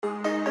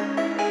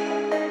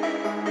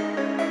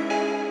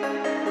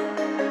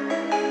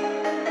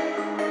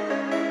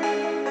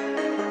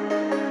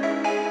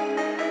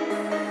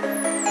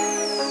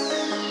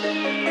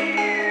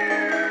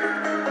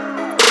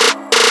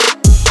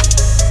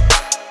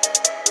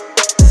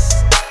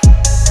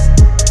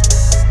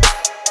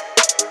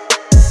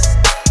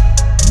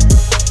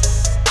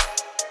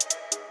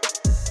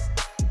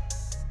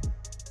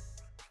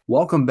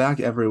Welcome back,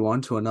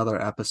 everyone, to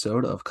another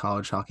episode of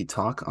College Hockey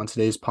Talk. On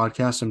today's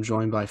podcast, I'm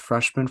joined by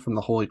freshman from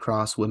the Holy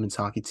Cross women's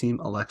hockey team,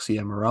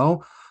 Alexia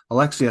Moreau.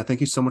 Alexia,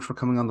 thank you so much for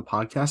coming on the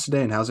podcast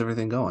today, and how's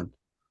everything going?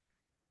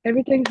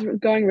 Everything's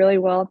going really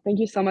well. Thank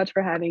you so much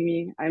for having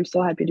me. I'm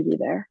so happy to be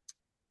there.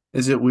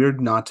 Is it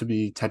weird not to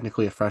be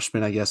technically a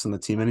freshman, I guess, on the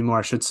team anymore?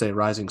 I should say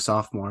rising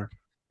sophomore.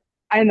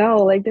 I know,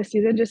 like the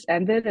season just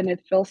ended and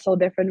it feels so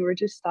different. We were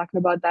just talking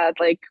about that.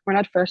 Like we're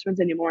not freshmen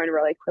anymore and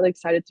we're like really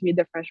excited to meet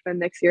the freshmen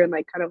next year and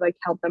like kind of like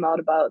help them out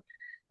about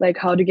like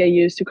how to get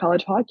used to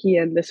college hockey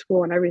and the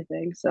school and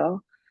everything.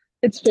 So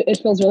it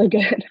feels really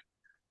good.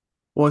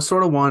 Well, I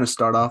sort of want to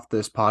start off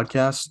this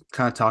podcast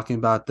kind of talking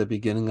about the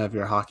beginning of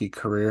your hockey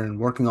career and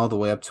working all the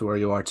way up to where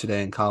you are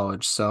today in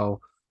college.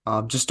 So,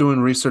 just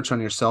doing research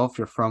on yourself,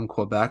 you're from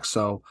Quebec.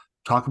 So,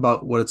 talk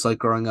about what it's like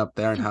growing up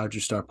there and how did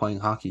you start playing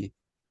hockey?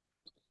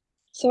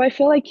 So I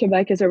feel like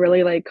Quebec is a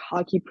really like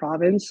hockey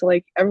province. So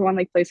like everyone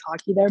like plays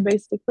hockey there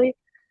basically.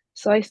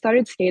 So I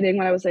started skating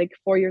when I was like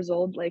 4 years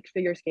old, like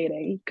figure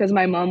skating, because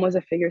my mom was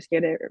a figure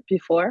skater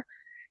before.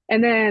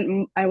 And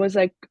then I was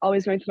like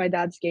always going to my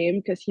dad's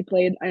game because he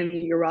played in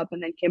Europe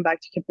and then came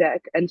back to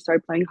Quebec and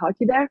started playing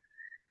hockey there.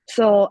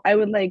 So I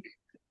would like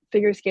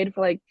figure skate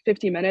for like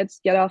 50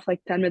 minutes, get off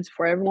like 10 minutes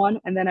before everyone,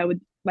 and then I would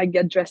like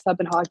get dressed up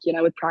in hockey and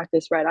I would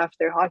practice right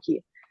after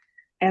hockey.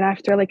 And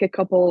after like a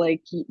couple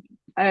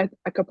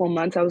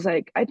months, I was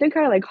like, I think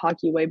I like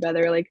hockey way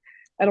better. Like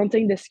I don't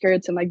think the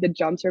skirts and like the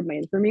jumps are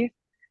made for me.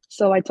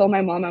 So I told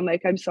my mom, I'm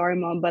like, I'm sorry,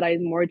 mom, but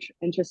I'm more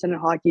interested in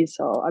hockey,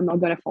 so I'm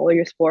not gonna follow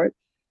your sport.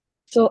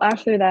 So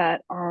after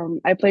that,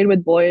 I played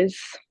with boys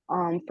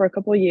for a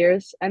couple of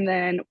years, and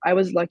then I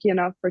was lucky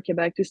enough for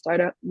Quebec to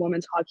start a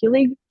women's hockey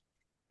league.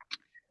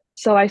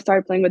 So I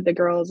started playing with the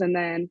girls, and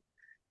then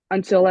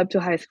until up to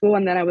high school,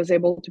 and then I was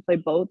able to play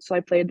both. So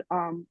I played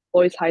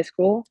boys high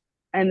school,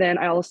 and then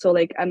I also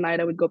like at night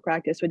I would go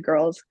practice with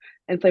girls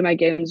and play my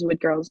games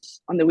with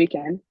girls on the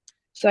weekend.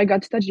 So I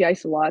got to touch the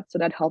ice a lot, so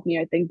that helped me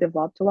I think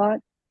developed a lot.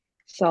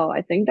 So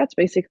I think that's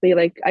basically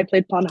like I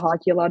played pond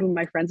hockey a lot with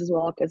my friends as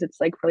well because it's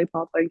like really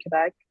popular in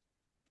Quebec.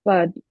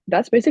 But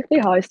that's basically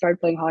how I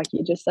started playing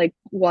hockey, just like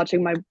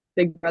watching my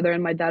big brother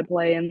and my dad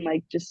play and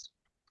like just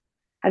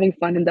having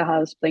fun in the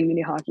house playing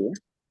mini hockey.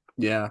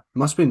 Yeah, it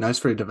must be nice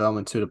for your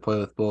development too to play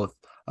with both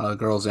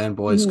girls and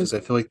boys Mhm. because I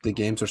feel like the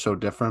games are so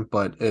different,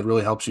 but it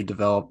really helps you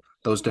develop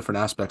those different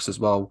aspects as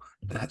well,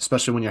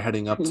 especially when you're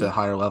heading up to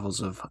higher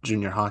levels of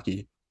junior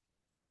hockey.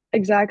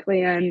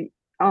 Exactly. And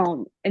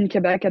in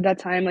Quebec at that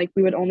time, like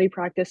we would only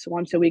practice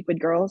once a week with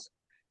girls.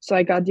 So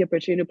I got the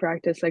opportunity to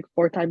practice like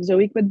 4 times a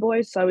week with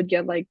boys. So I would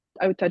get like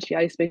I would touch the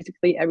ice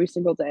basically every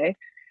single day.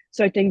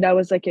 So I think that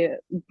was like a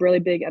really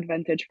big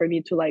advantage for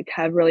me to like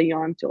have really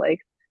young to like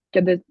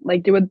get the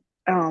like they would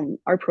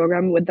our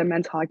program with the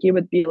men's hockey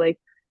would be like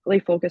really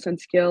focused on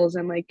skills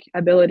and like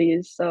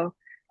abilities. So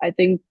I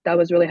think that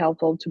was really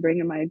helpful to bring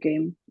in my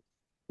game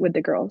with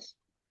the girls.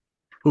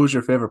 Who was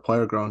your favorite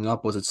player growing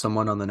up? Was it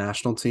someone on the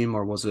national team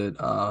or was it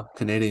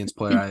Canadians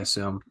player, I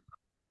assume?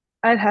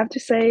 I'd have to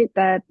say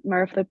that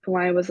Mara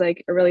Flip-Line was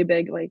like a really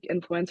big like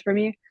influence for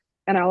me.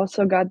 And I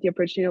also got the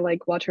opportunity to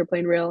like watch her play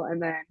in real and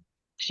then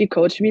she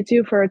coached me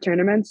too for a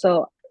tournament.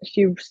 So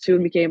she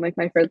soon became like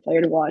my favorite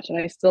player to watch. And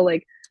I still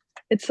like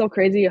it's so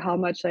crazy how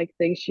much like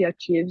things she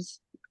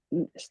achieves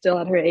still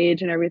at her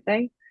age and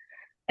everything.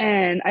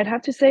 And I'd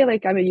have to say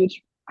like I'm a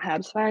huge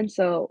Habs fan.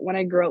 So when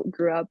I grew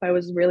up, I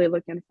was really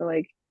looking for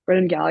like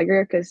Brendan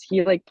Gallagher because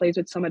he like plays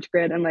with so much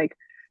grit and like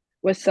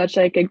was such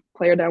like a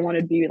player that I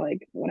wanted to be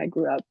like when I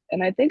grew up.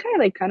 And I think I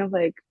like kind of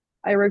like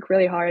I work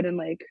really hard and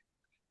like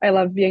I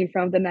love being in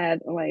front of the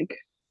net and like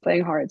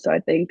playing hard. So I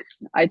think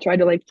I try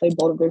to like play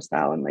both of their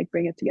style and like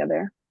bring it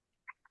together.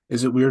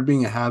 Is it weird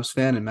being a Habs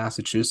fan in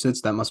Massachusetts?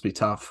 That must be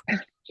tough.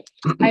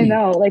 I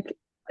know, like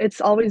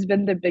it's always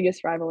been the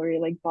biggest rivalry,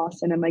 like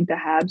Boston and like the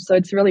Habs. So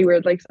it's really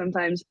weird. Like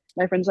sometimes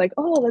my friends like,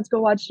 oh, let's go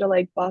watch the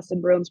like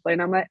Boston Bruins play,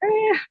 and I'm like,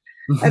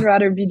 I'd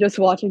rather be just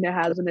watching the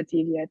Habs on the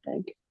TV. I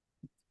think.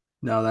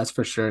 No, that's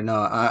for sure. No,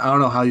 I don't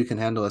know how you can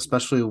handle it,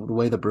 especially the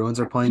way the Bruins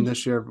are playing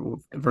this year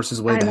versus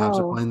the way I the Habs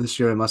are know playing this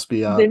year. It must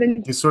be they've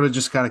been you sort of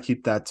just gotta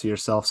keep that to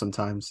yourself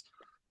sometimes.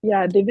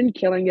 Yeah, they've been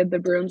killing it, the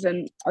Brooms,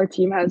 and our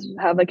team has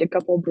have like a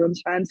couple of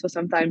Brooms fans. So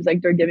sometimes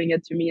like they're giving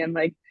it to me and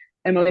like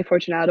Emily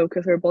Fortunato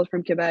because we're both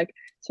from Quebec.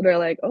 So they're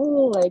like,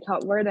 oh, like how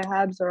where the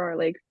Habs are,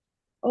 like,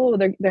 oh,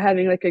 they're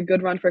having like a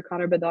good run for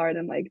Connor Bedard,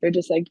 and like they're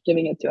just like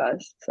giving it to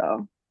us.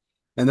 So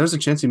And there's a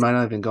chance he might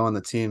not even go on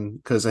the team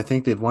because I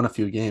think they've won a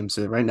few games.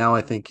 Right now,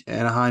 I think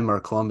Anaheim or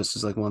Columbus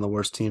is like one of the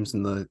worst teams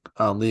in the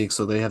league,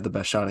 so they have the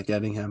best shot at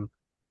getting him.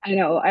 I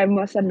know I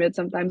must admit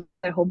sometimes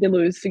I hope they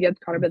lose to get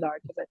Connor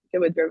Bedard because I think it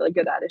would be a really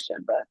good addition.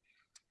 But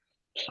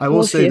I will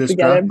we'll say see if this we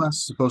get draft him. class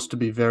is supposed to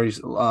be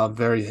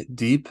very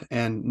deep,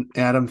 and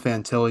Adam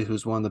Fantilli,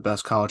 who's one of the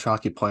best college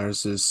hockey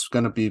players, is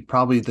going to be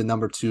probably the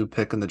number two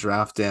pick in the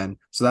draft. And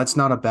so that's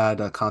not a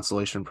bad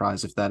consolation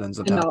prize if that ends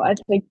up I know. happening. I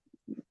think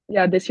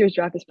yeah, this year's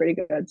draft is pretty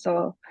good.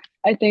 So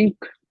I think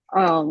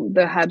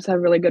the Habs have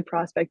really good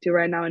prospect too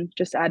right now, and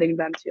just adding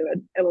them to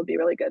it, it will be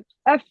really good.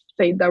 I have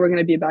faith that we're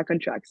gonna be back on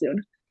track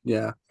soon.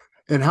 Yeah.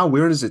 And how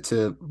weird is it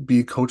to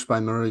be coached by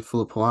Murray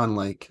Filippuan?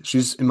 Like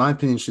she's, in my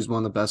opinion, she's one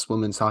of the best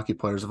women's hockey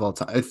players of all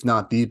time, if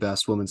not the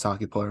best women's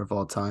hockey player of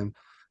all time.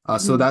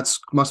 So Mhm. that's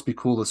must be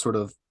cool to sort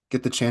of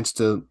get the chance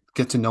to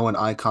get to know an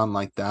icon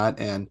like that,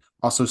 and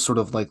also sort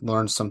of like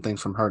learn some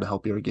things from her to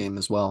help your game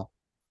as well.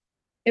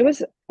 It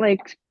was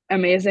like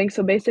amazing.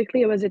 So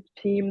basically, it was a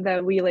team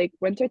that we like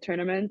went to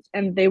tournaments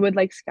and they would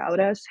like scout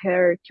us,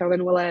 her,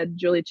 Kellen Willett,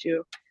 Julie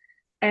Chu,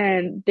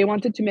 and they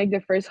wanted to make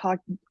the first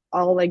hockey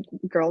all like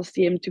girls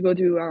team to go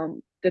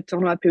to the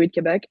tournoi Pays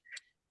Quebec.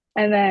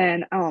 And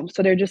then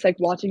so they're just like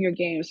watching your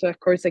games. So of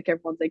course like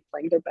everyone's like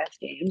playing their best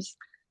games.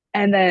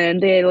 And then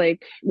they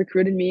like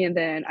recruited me and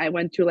then I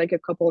went to like a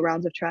couple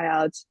rounds of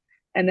tryouts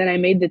and then I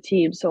made the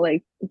team. So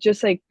like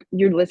just like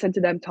you listen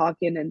to them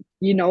talking and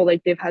you know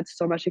like they've had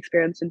so much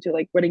experience into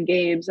like winning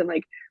games and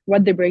like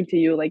what they bring to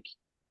you. Like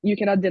you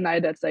cannot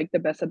deny that's like the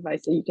best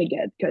advice that you can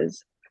get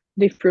because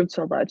they've proved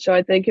so much. So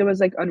I think it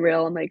was like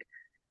unreal and like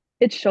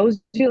it shows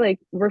you like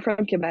we're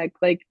from Quebec.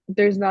 Like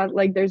there's not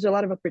like there's a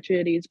lot of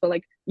opportunities, but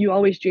like you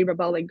always dream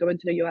about like going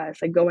to the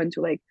US, like going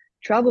to like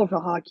travel for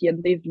hockey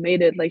and they've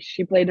made it. Like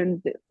she played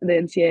in the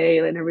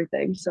NCAA and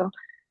everything. So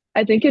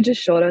I think it just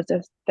showed us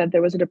that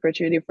there was an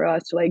opportunity for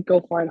us to like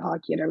go far in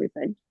hockey and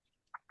everything.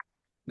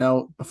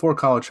 Now, before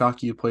college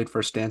hockey, you played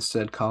for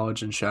Stansted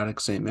College and Shattuck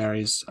St.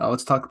 Mary's.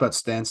 Let's talk about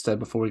Stansted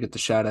before we get to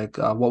Shattuck.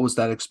 What was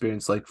that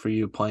experience like for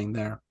you playing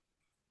there?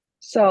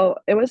 So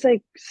it was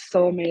like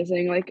so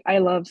amazing. Like I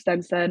love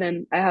Stenson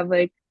and I have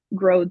like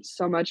grown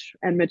so much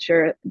and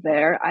mature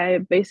there. I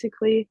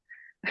basically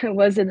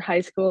was in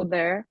high school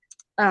there,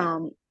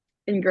 um,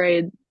 in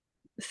grade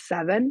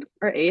 7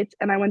 or 8,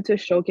 and I went to a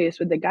showcase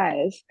with the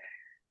guys.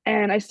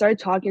 And I started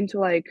talking to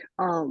like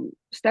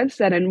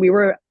Stenson and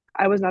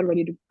I was not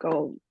ready to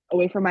go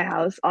away from my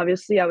house.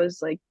 Obviously, I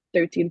was like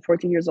 13,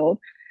 14 years old.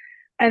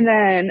 And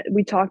then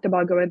we talked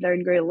about going there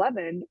in grade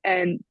 11,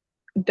 and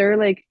their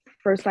like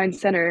first line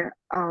center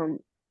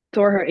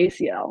tore her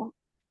ACL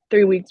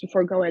 3 weeks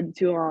before going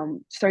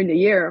to starting the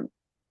year.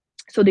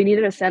 So they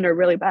needed a center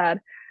really bad.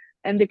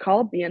 And they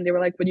called me and they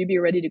were like, would you be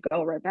ready to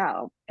go right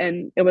now?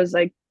 And it was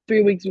like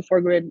 3 weeks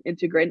before going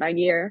into grade 9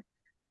 year.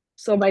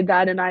 So my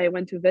dad and I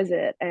went to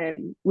visit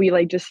and we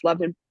like just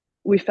loved it.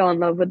 We fell in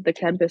love with the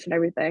campus and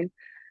everything.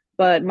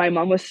 But my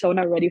mom was so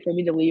not ready for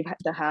me to leave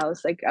the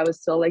house. Like I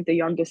was still like the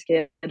youngest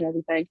kid and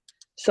everything.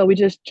 So we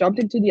just jumped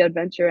into the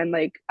adventure and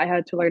like I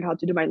had to learn how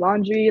to do my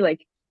laundry,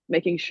 like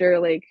making sure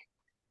like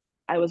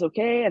I was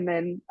okay. And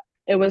then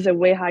it was a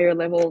way higher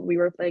level. We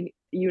were playing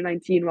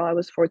U19 while I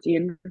was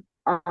 14.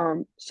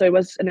 So it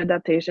was an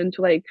adaptation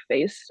to like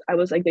face. I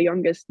was like the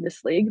youngest in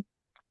this league.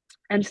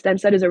 And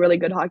Stansted is a really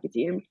good hockey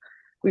team.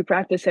 We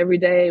practice every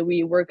day.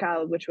 We work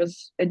out, which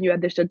was a new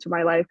addition to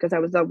my life because I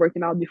was not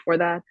working out before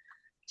that.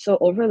 So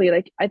overly,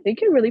 like I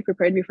think it really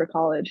prepared me for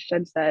college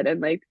instead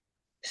and like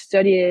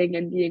studying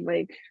and being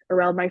like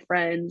around my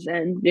friends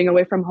and being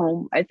away from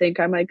home. I think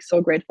I'm like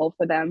so grateful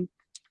for them.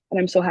 And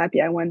I'm so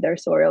happy I went there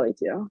so early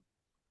too.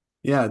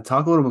 Yeah,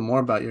 talk a little bit more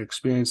about your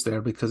experience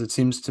there because it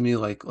seems to me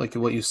like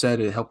what you said,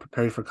 it helped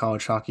prepare you for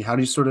college hockey. How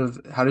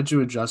did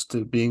you adjust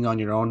to being on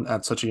your own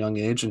at such a young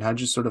age, and how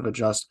did you sort of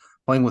adjust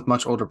playing with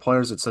much older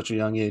players at such a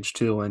young age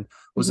too? And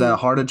was that a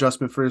Mm-hmm. hard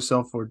adjustment for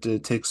yourself, or did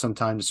it take some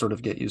time to sort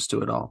of get used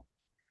to it all?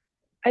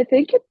 I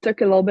think it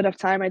took a little bit of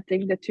time. I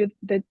think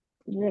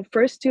the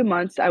first 2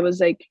 months I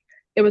was like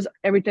it was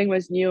everything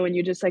was new and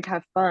you just like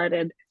have fun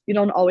and you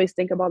don't always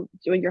think about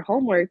doing your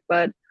homework.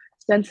 But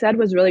Stenstead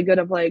was really good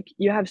of like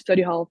you have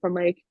study hall from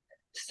like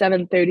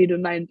 7:30 to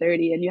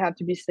 9:30 and you have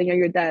to be sitting at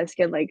your desk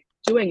and like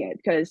doing it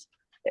because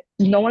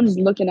no one's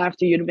looking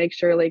after you to make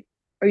sure like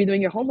are you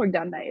doing your homework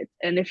that night?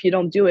 And if you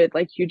don't do it,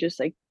 like you just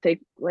like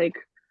take like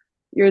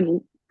you're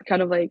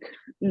kind of like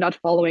not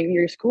following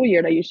your school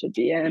year that you should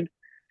be in,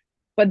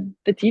 but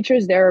the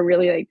teachers there are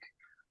really like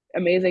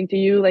amazing to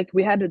you. Like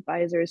we had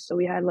advisors, so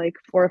we had like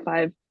 4 or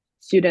 5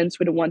 students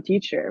with one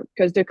teacher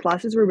because the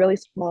classes were really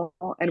small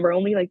and we're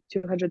only like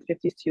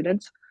 250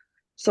 students.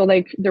 So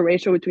like the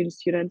ratio between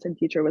students and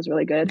teacher was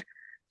really good.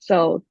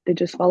 So they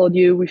just followed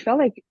you. We felt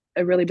like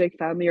a really big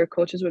family. Our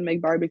coaches would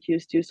make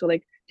barbecues too. So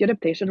like the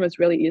adaptation was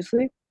really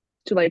easy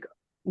to like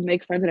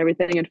make friends and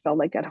everything and felt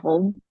like at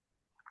home.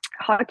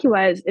 Hockey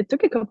wise, it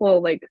took a couple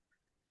of like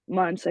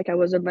months. Like I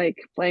wasn't like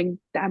playing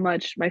that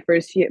much my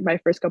first year, my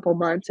first couple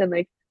months, and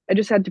like I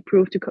just had to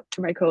prove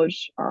to my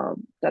coach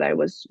that I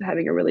was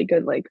having a really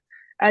good like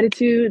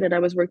attitude and I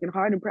was working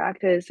hard in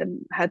practice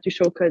and had to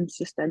show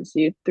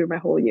consistency through my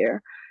whole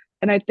year.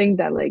 And I think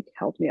that like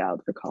helped me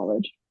out for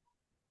college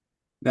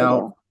as Now,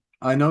 well.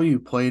 I know you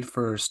played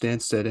for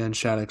Stansted and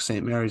Shattuck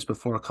St. Mary's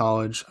before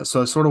college,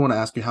 so I sort of want to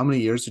ask you how many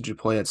years did you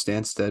play at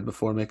Stansted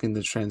before making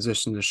the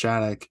transition to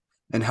Shattuck,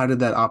 and how did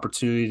that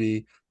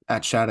opportunity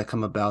at Shattuck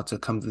come about to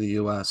come to the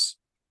U.S.?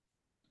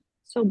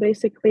 So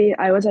basically,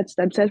 I was at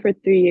Stansted for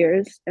 3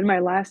 years. In my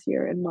last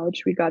year in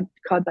March, we got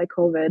caught by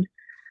COVID.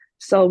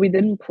 So we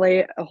didn't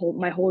play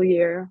my whole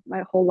year,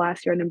 my whole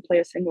last year, I didn't play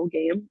a single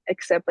game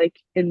except like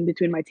in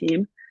between my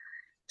team.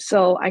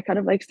 So I kind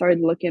of like started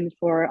looking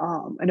for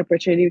an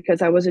opportunity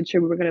because I wasn't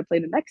sure we were going to play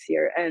the next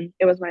year, and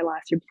it was my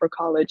last year before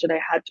college, and I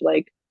had to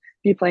like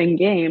be playing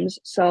games.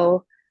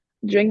 So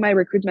during my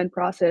recruitment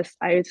process,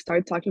 I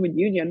started talking with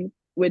Union,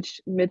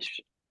 which Mitch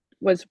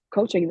was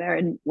coaching there,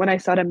 and when I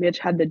saw that Mitch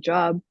had the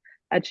job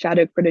at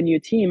Shattuck for the new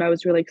team, I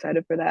was really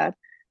excited for that.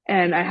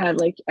 And I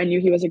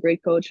knew he was a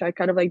great coach. I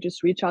kind of like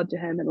just reached out to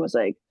him and was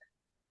like,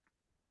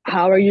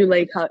 how are you,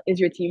 like, how is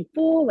your team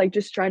full, like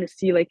just trying to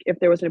see like if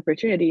there was an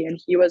opportunity, and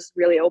he was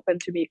really open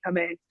to me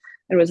coming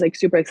and was like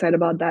super excited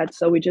about that.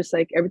 So we just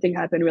like everything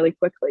happened really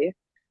quickly,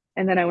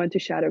 and then I went to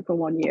Shattuck for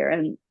 1 year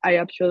and I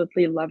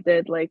absolutely loved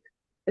it. Like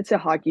it's a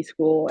hockey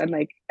school and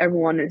like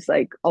everyone is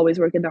like always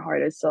working their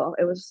hardest, so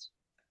it was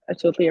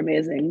absolutely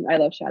amazing. I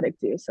love Shattuck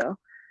too, so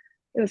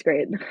it was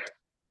great.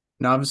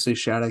 Now, obviously,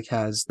 Shattuck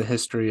has the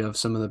history of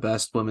some of the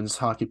best women's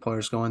hockey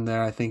players going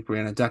there. I think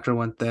Brianna Decker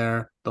went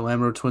there. The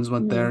Lamoureux twins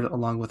went there Mhm.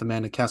 along with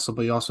Amanda Kessel,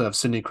 but you also have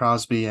Sidney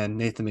Crosby and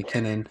Nathan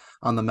McKinnon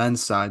on the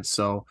men's side.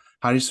 So,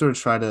 how do you sort of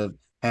try to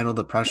handle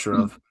the pressure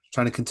of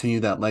trying to continue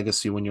that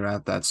legacy when you're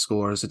at that school?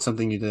 Or is it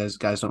something you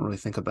guys don't really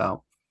think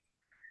about?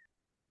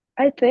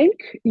 I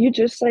think you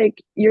just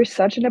like you're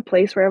such in a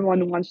place where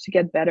everyone wants to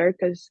get better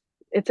because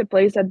it's a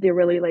place that they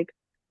really like.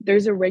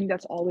 There's a ring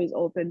that's always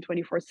open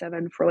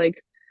 24/7 for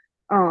like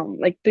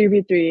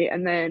 3v3,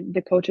 and then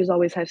the coaches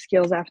always have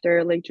skills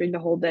after like during the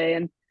whole day,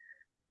 and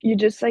you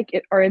just like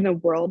are in a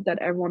world that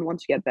everyone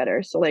wants to get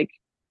better. So like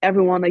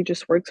everyone like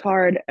just works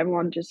hard.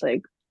 Everyone just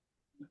like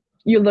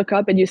you look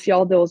up and you see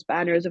all those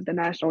banners of the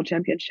national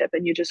championship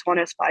and you just want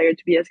to aspire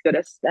to be as good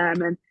as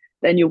them. And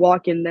then you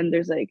walk in, then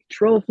there's like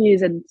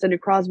trophies and Sidney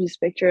Crosby's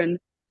picture and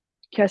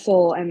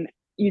Kessel, and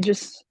you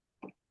just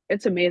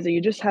it's amazing.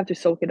 You just have to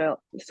soak it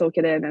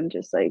in, and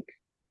just like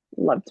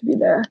love to be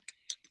there.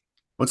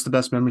 What's the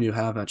best memory you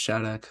have at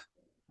Shattuck?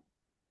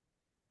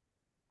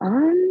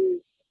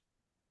 Um,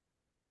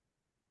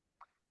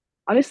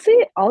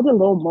 Honestly, all the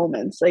little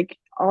moments, like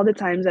all the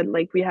times that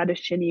like we had a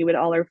shinny with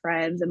all our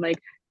friends, and like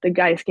the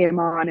guys came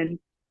on, and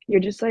you're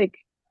just like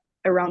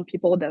around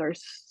people that are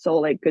so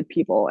like good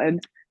people, and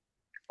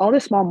all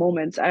the small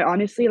moments. I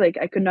honestly like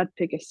I could not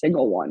pick a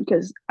single one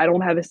because I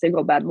don't have a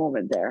single bad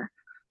moment there.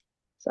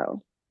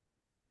 So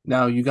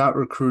Now, you got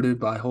recruited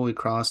by Holy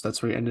Cross.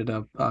 That's where you ended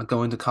up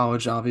going to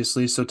college,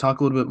 obviously. So, talk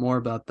a little bit more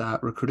about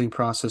that recruiting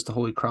process to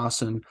Holy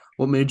Cross and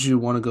what made you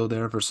want to go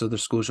there versus other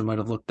schools you might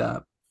have looked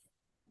at.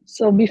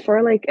 so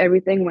before like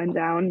everything went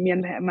down, me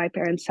and my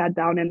parents sat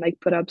down and like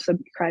put up some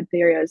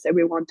criteria that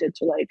we wanted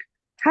to like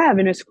have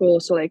in a school.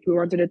 So like we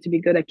wanted it to be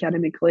good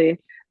academically.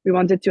 We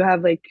wanted to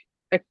have like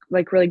a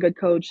like really good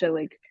coach that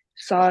like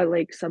saw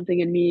like something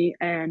in me,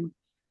 and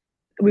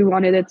we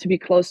wanted it to be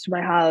close to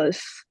my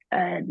house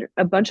and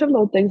a bunch of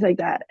little things like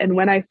that. And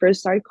when I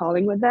first started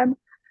calling with them,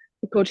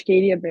 Coach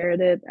Katie and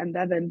Meredith and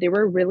Devin, they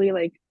were really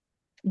like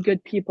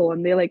good people,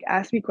 and they like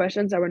asked me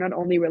questions that were not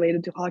only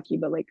related to hockey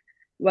but like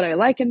what I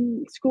like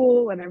in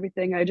school and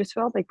everything. I just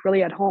felt like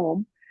really at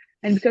home.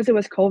 And because it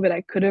was COVID,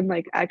 I couldn't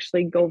like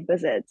actually go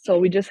visit. So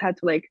we just had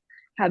to like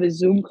have a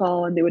Zoom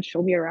call and they would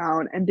show me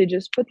around, and they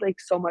just put like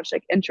so much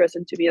like interest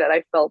into me that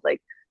I felt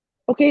like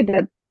okay,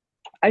 that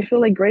I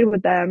feel like great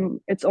with them.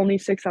 It's only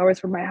 6 hours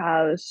from my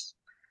house.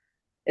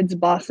 It's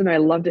Boston. I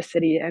love the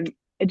city, and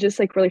it just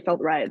like really felt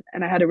right.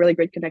 And I had a really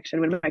great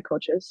connection with my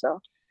coaches. So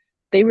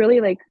they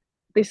really like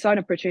they saw an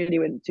opportunity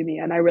with, to me,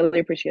 and I really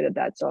appreciated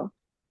that. So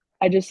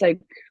I just like,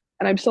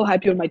 and I'm so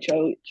happy with my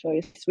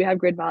choice. We have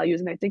great values,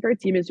 and I think our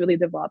team is really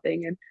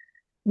developing, and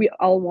we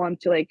all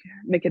want to like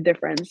make a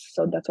difference.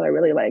 So that's what I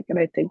really like, and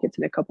I think it's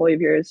in a couple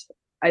of years.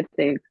 I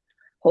think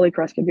Holy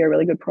Cross can be a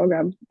really good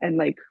program and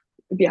like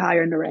be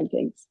higher in the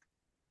rankings.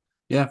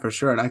 Yeah, for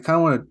sure. And I kind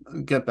of want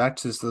to get back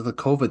to this, the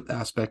COVID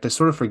aspect. I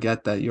sort of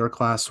forget that your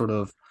class sort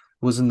of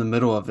was in the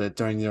middle of it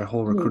during your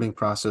whole Mm-hmm. recruiting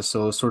process.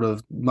 So it was sort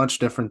of much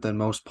different than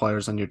most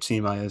players on your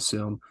team, I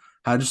assume.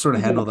 How did you sort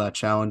of handle Mm-hmm. that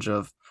challenge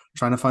of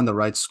trying to find the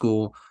right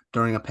school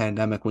during a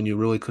pandemic when you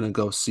really couldn't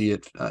go see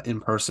it in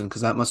person?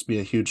 Because that must be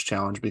a huge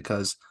challenge.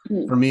 Because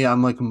Mm-hmm. for me,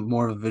 I'm like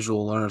more of a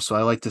visual learner, so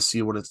I like to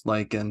see what it's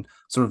like and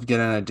sort of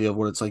get an idea of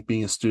what it's like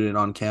being a student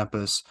on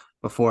campus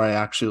before I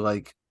actually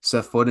like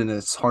set foot in it.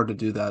 It's hard to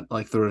do that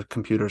like through a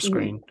computer Mm-hmm.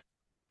 screen.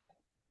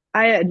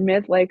 I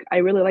admit, like, I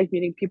really like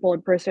meeting people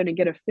in person and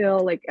get a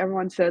feel. Like,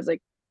 everyone says,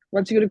 like,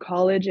 once you go to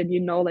college and you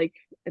know, like,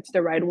 it's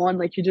the right one,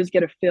 like, you just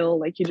get a feel,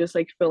 like, you just,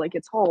 like, feel like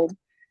it's home.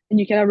 And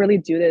you cannot really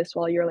do this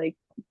while you're, like,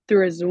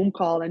 through a Zoom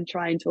call and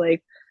trying to,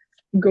 like,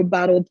 go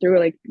battle through,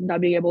 like,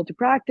 not being able to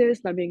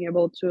practice, not being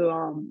able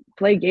to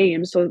play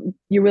games. So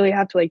you really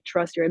have to, like,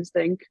 trust your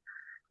instinct.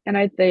 And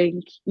I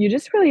think you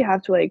just really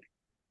have to, like,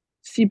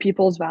 see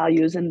people's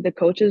values, and the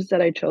coaches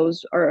that I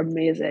chose are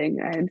amazing,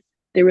 and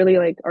they really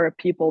like are a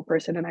people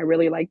person, and I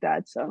really like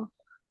that. So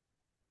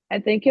I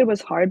think it was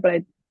hard,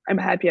 but I'm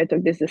happy I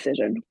took this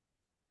decision.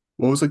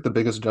 What was like the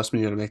biggest adjustment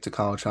you had to make to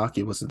college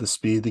hockey? Was it the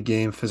speed of the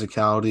game,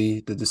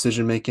 physicality, the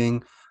decision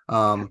making?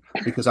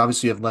 Because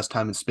obviously you have less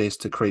time and space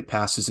to create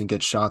passes and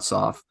get shots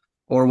off.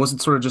 Or was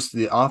it sort of just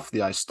the off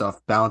the ice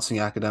stuff, balancing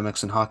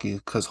academics and hockey?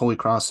 Because Holy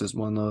Cross is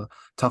one of the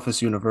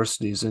toughest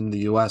universities in the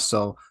U.S.,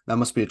 so that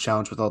must be a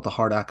challenge with all the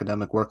hard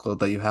academic workload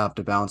that you have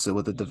to balance it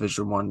with a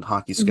Division I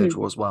hockey Mhm.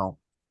 schedule as well.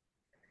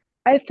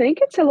 I think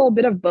it's a little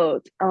bit of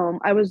both.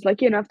 I was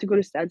lucky enough to go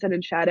to Stanton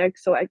and Shattuck,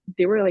 so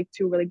they were like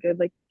two really good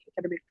like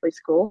academically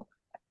school.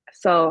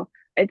 So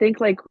I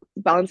think like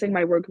balancing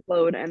my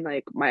workload and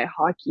like my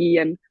hockey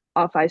and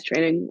off ice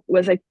training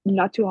was like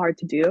not too hard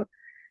to do.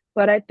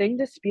 But I think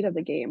the speed of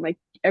the game, like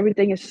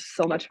everything is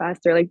so much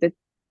faster. Like the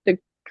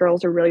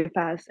girls are really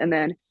fast, and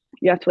then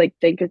you have to like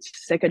think it's a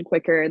second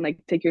quicker and like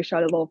take your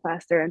shot a little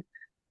faster. And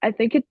I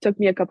think it took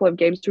me a couple of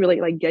games to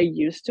really like get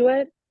used to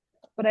it.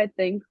 But I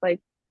think like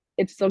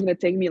it's still gonna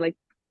take me like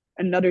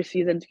another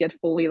season to get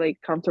fully like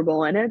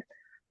comfortable in it.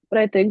 But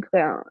I think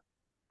that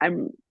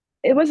I'm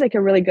it was like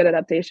a really good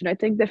adaptation. I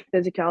think the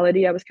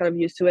physicality, I was kind of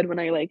used to it when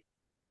I like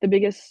the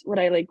biggest when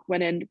I like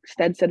went in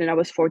Stenson and I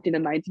was 14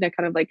 and 19, I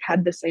kind of like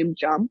had the same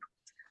jump.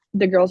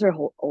 The girls are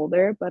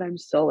older, but I'm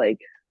still like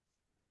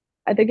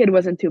I think it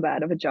wasn't too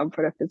bad of a jump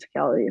for the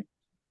physicality.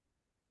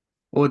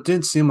 Well, it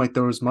didn't seem like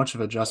there was much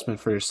of adjustment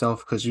for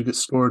yourself because you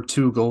scored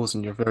 2 goals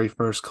in your very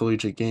first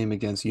collegiate game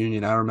against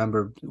Union. I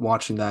remember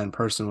watching that in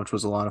person, which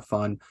was a lot of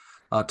fun.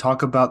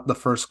 Talk about the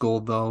first goal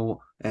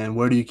though, and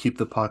where do you keep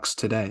the pucks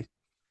today?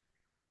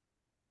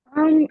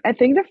 I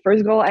think the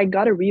first goal I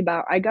got a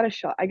rebound, I got a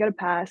shot, I got a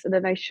pass, and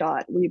then I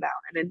shot, rebound,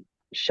 and then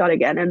shot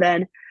again, and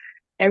then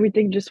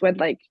everything just went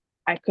like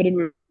I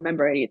couldn't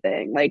remember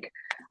anything. Like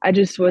I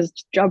just was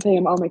jumping,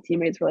 and all my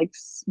teammates were like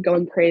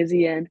going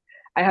crazy, and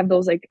I have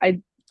those like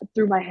I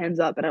threw my hands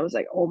up, and I was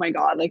like, oh my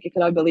god, like I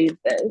cannot believe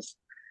this.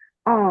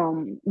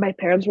 My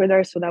parents were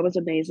there, so that was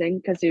amazing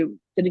because they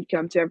didn't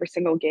come to every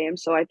single game.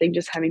 So I think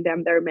just having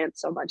them there meant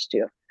so much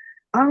too.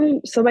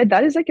 So my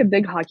dad is like a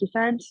big hockey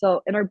fan.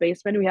 So in our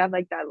basement we have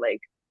like that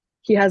like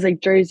he has like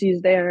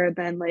jerseys there,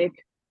 then like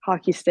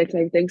hockey sticks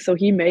and everything. So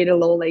he made a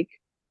little like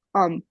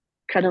um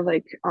kind of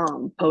like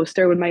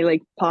poster with my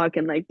like puck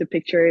and like the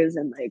pictures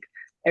and like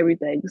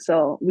everything.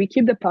 So we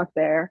keep the puck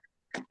there.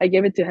 I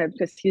gave it to him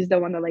because he's the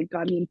one that like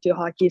got me into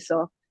hockey.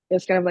 So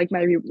it's kind of like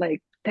my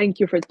like thank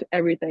you for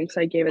everything.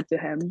 So I gave it to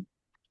him.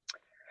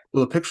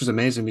 Well, the picture's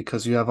amazing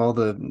because you have all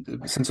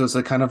since it's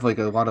like kind of like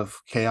a lot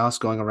of chaos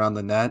going around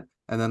the net,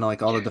 and then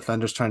like all the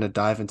defenders trying to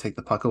dive and take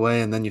the puck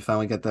away, and then you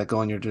finally get that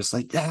goal, and you're just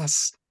like,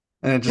 yes.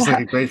 And it's just like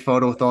Yeah, a great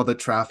photo with all the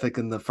traffic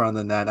in the front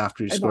of the net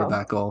after you I scored know.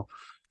 that goal.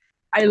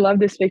 I love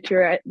this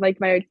picture. Like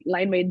my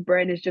line mate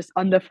Bryn is just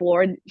on the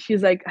floor and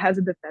she's like has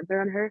a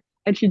defender on her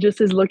and she just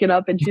is looking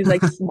up and she's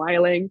like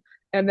smiling.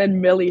 And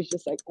then Millie's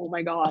just like, oh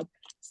my God.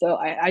 So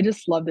I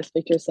just love this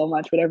picture so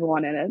much with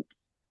everyone in it.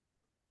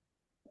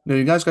 No,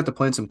 you guys got to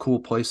play in some cool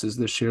places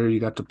this year. You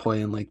got to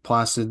play in Lake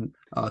Placid.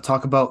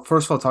 Talk about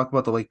first of all, talk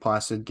about the Lake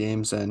Placid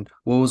games and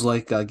what was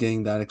like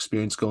getting that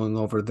experience going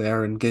over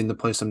there and getting to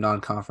play some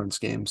non-conference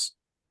games.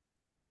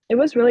 It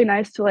was really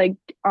nice to like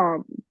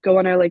go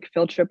on our like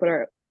field trip with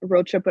our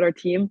road trip with our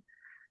team.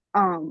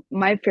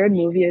 My favorite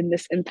movie in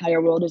this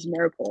entire world is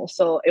Miracle.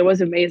 So it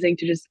was amazing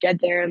to just get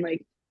there and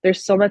like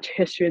there's so much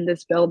history in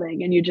this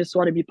building and you just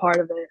want to be part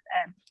of it.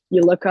 And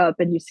you look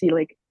up and you see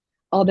like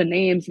all the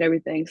names and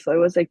everything. So it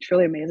was like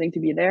truly amazing to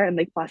be there. And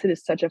like Placid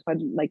is such a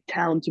fun like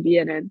town to be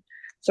in. And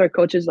so our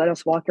coaches let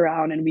us walk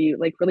around and we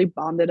like really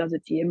bonded as a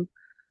team.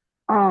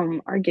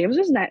 Our games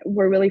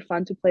were really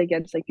fun to play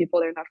against like people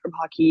that are not from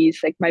hockey.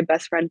 Like my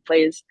best friend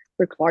plays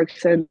for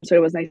Clarkson, so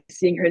it was nice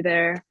seeing her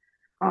there.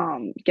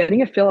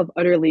 Getting a feel of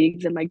other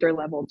leagues and like their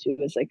level too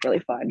is like really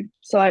fun.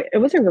 So it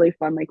was a really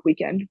fun like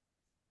weekend.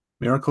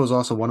 Miracle is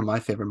also one of my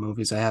favorite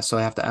movies. So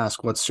I have to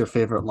ask, what's your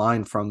favorite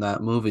line from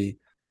that movie?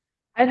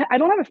 I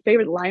don't have a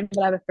favorite line,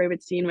 but I have a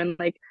favorite scene when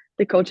like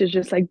the coach is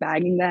just like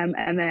bagging them,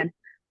 and then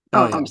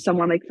Oh yeah.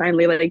 someone like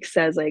finally like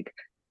says like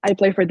I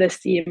play for this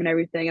team and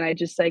everything, and I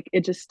just like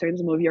it just turns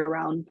the movie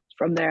around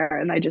from there,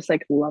 and I just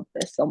like love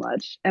this so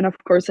much. And of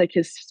course, like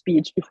his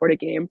speech before the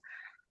game,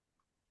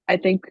 I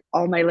think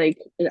all my like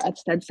at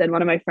Stenson,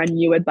 one of my friend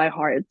knew it by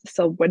heart.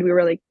 So when we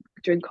were like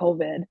during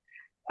COVID,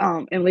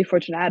 Emily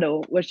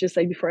Fortunato was just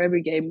like before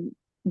every game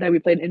that we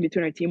played in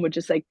between our team would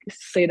just like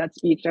say that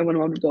speech. And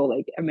everyone would go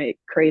like am I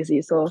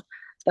crazy. So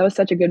that was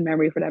such a good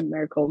memory for that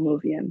Miracle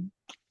movie and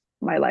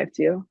my life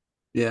too.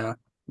 Yeah.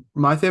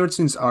 My favorite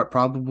scenes are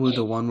probably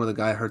the one where the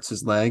guy hurts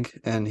his leg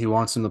and he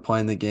wants him to play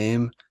in the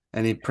game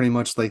and he pretty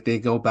much like they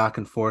go back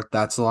and forth.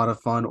 That's a lot of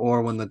fun.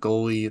 Or when the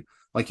goalie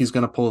like he's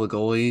gonna pull the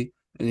goalie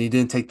and he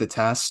didn't take the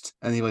test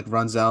and he like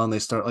runs out and they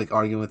start like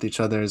arguing with each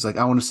other. He's like,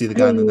 I want to see the I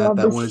guy in the net love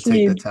that this wouldn't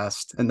take the scene.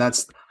 test. And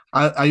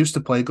I used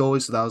to play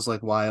goalie, so that was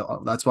like why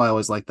that's why I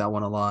always liked that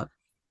one a lot.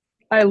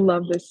 I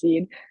love this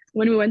scene.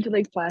 When we went to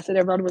Lake Placid,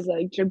 everyone was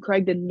like, Jim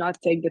Craig did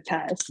not take the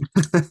test.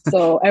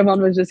 So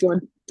everyone was just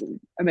going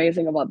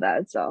amazing about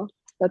that. So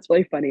that's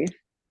really funny.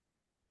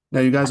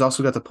 Now, you guys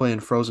also got to play in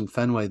Frozen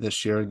Fenway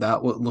this year.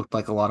 That looked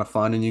like a lot of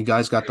fun, and you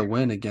guys got the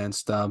win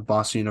against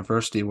Boston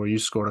University, where you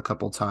scored a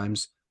couple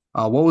times.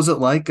 What was it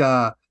like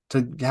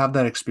to have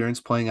that experience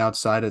playing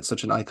outside at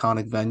such an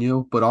iconic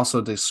venue, but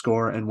also to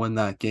score and win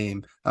that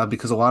game.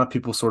 Because a lot of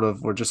people sort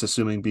of were just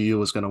assuming BU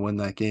was going to win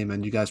that game,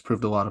 and you guys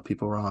proved a lot of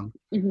people wrong.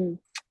 Hmm.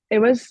 It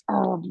was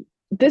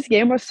this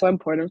game was so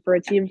important for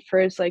a team.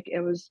 First, like it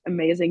was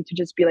amazing to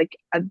just be like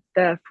at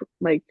the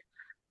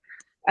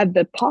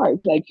park.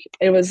 Like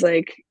it was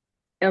like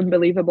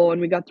unbelievable,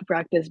 and we got to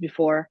practice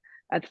before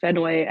at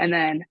Fenway, and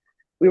then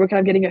we were kind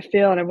of getting a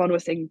feel, and everyone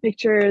was taking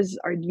pictures.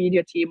 Our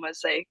media team was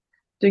like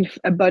doing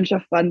a bunch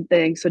of fun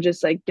things. So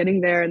just like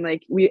getting there, and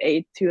like we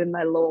ate too in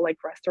that little like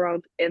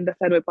restaurant in the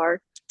Fenway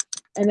Park.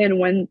 And then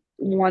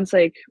once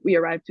like we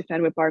arrived to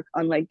Fenway Park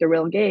on like the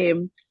real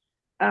game,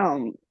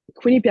 um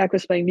Quinnipiac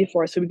was playing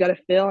before, so we got a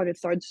feel and it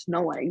started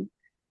snowing.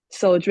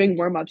 So during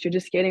warm-ups, you're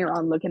just skating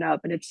around looking up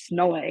and it's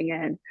snowing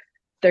and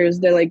there's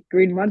the like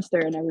green monster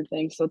and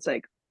everything. So it's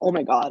like, oh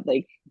my God,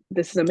 like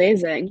this is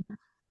amazing.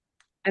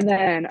 And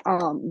then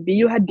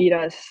BU had beat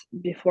us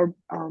before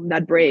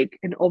that break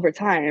in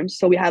overtime.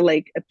 So we had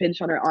like a pinch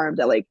on our arm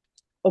that like,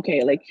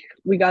 okay, like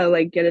we gotta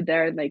like get it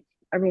there and like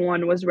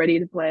everyone was ready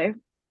to play.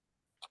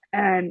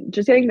 And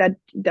just getting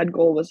that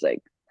goal was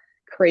like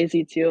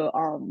crazy too.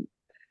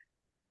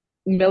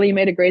 Millie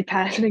made a great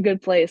pass in a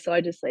good play. So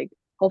I just like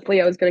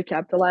hopefully I was gonna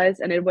capitalize.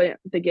 And it went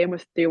the game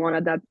was 3-1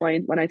 at that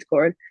point when I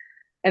scored.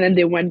 And then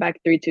they went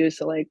back 3-2.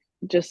 So like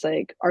just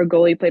like our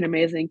goalie played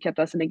amazing, kept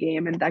us in the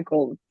game, and that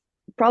goal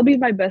probably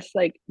my best,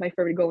 like my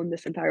favorite goal in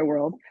this entire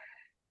world,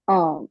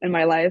 in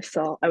my life.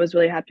 So I was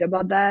really happy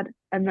about that.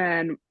 And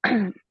then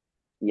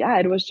yeah,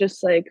 it was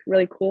just like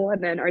really cool.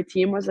 And then our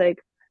team was like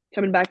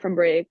coming back from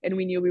break, and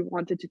we knew we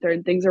wanted to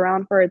turn things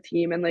around for our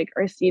team. And like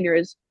our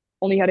seniors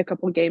only had a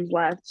couple games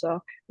left, so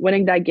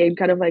winning that game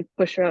kind of like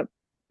push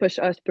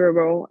us through a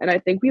row. And I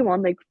think we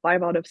won like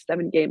 5 out of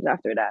 7 games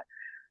after that.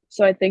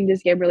 So I think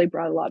this game really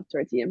brought a lot to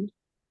our team.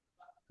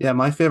 Yeah,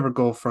 my favorite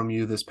goal from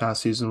you this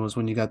past season was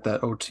when you got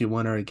that OT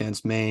winner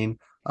against Maine.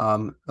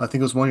 I think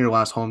it was one of your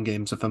last home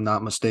games, if I'm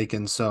not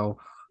mistaken. So,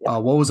 Yeah.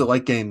 what was it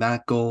like getting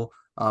that goal,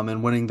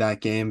 and winning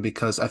that game?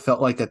 Because I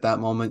felt like at that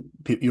moment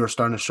you were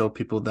starting to show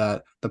people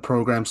that the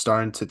program's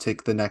starting to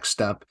take the next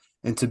step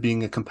into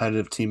being a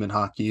competitive team in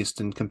Hockey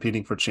East and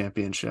competing for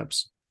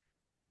championships.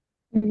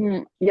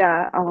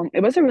 Yeah,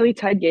 it was a really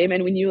tight game,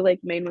 and we knew like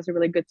Maine was a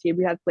really good team.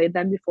 We had played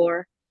them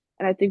before,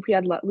 and I think we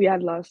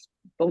had lost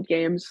both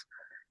games.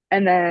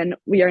 And then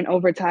we are in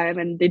overtime,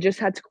 and they just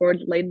had scored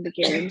late in the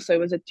game, so it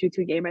was a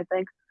 2-2 game, I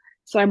think.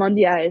 So I'm on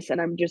the ice, and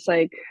I'm just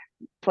like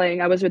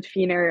playing. I was with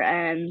Fiener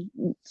and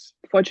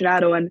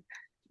Fortunato, and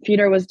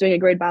Fiener was doing a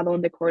great battle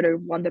in the quarter,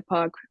 won the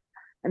puck,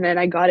 and then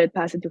I got it,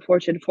 passed it to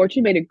Fortune.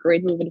 Fortune made a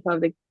great move in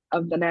front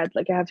of the net.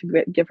 Like I have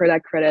to give her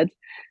that credit.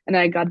 And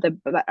I got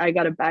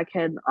a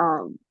backhand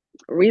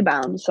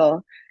rebound.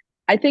 So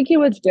I think it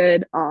was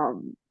good.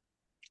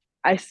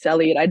 I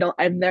cellied. I don't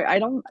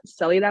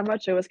celly that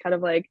much. It was kind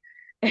of like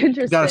You got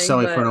to interesting, sell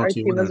it for but an our OT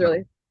team winner, was though.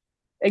 really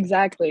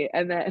exactly.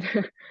 And then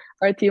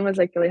our team was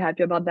like really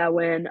happy about that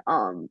win.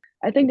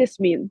 I think this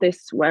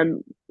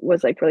win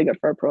was like really good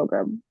for our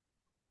program.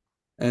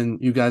 And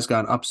you guys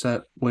got an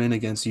upset win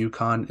against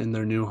UConn in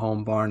their new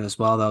home barn as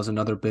well. That was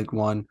another big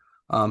one.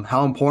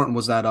 How important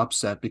was that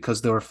upset?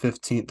 Because they were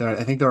 15th.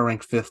 I think they were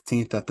ranked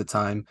 15th at the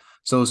time.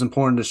 So it was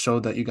important to show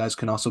that you guys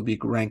can also be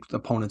ranked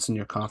opponents in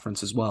your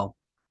conference as well.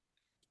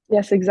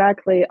 Yes,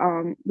 exactly.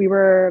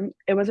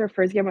 It was our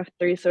first game of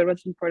three, so it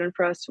was important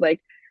for us to like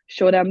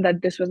show them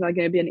that this was not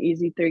going to be an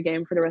easy three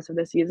game for the rest of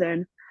the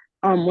season.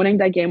 Winning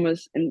that game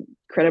was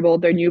incredible.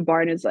 Their new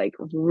barn is like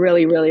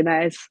really, really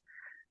nice.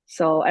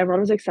 So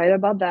everyone was excited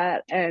about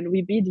that. And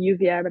we beat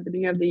UVM at the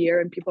beginning of the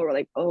year, and people were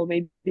like, oh,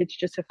 maybe it's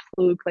just a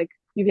fluke. Like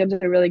UVM's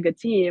a really good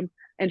team,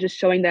 and just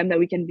showing them that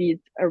we can beat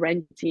a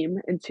ranked team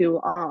into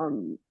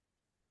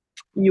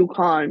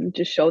UConn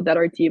just showed that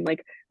our team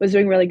like was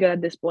doing really good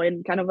at this point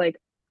and kind of like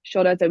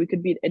showed us that we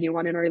could beat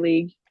anyone in our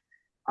league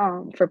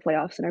for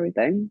playoffs and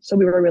everything. So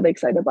we were really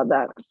excited about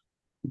that.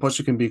 Plus,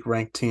 you can beat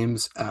ranked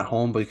teams at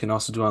home, but you can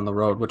also do it on the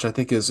road, which I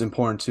think is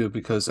important too,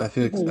 because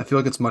Mhm. I feel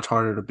like it's much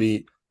harder to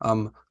beat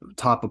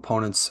top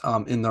opponents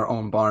in their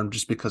own barn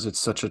just because it's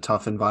such a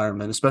tough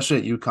environment, especially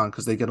at UConn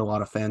because they get a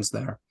lot of fans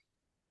there.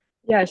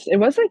 Yes, it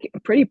was like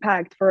pretty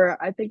packed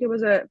for I think it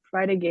was a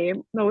Friday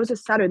game. No, it was a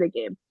Saturday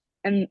game.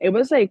 And it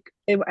was like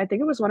I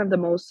think it was one of the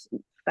most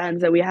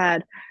fans that we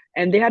had.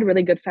 And they had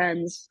really good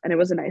fans and it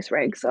was a nice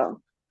rank. So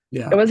it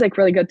Yeah. was like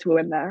really good to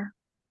win there.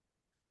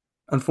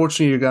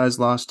 Unfortunately, you guys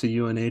lost to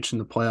UNH in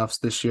the playoffs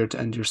this year to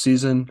end your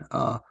season.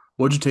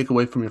 What did you take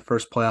away from your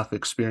first playoff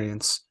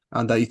experience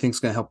that you think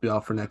is going to help you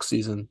out for next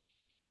season?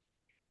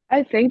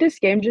 I think this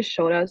game just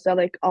showed us that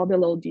like all the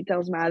little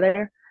details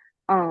matter.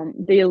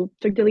 They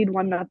took the lead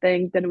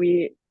 1-0, then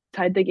we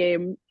tied the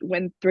game,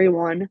 went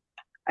 3-1,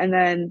 and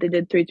then they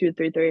did 3-2,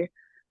 3-3.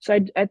 So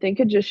I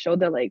think it just showed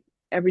that like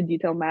every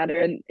detail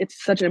mattered and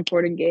it's such an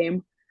important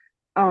game.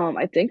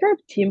 I think our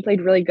team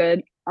played really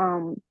good.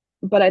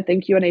 But I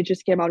think UNH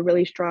just came out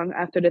really strong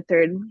after the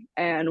third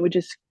and we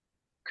just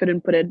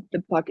couldn't put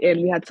the puck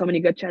in. We had so many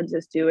good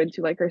chances too, and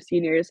to like our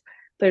seniors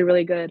played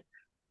really good.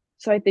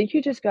 So I think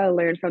you just gotta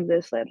learn from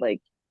this that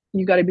like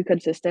you got to be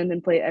consistent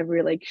and play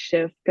every like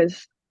shift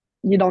because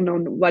you don't know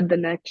what the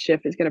next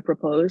shift is going to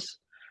propose.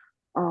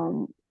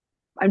 Um,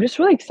 I'm just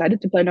really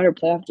excited to play another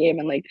playoff game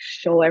and like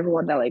show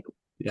everyone that like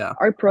Yeah.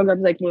 our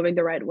program's like moving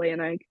the right way,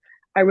 and like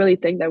I really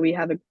think that we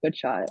have a good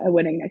shot at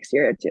winning next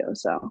year too.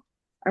 So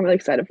I'm really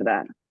excited for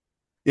that.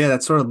 Yeah,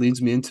 that sort of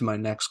leads me into my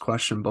next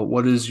question. But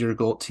what is your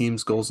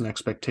team's goals and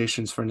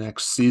expectations for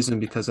next season?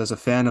 Because as a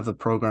fan of the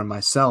program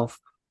myself,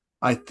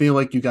 I feel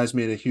like you guys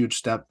made a huge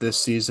step this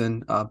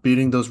season,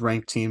 beating those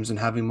ranked teams and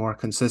having more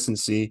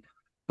consistency.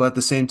 But at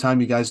the same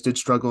time, you guys did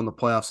struggle in the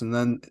playoffs. And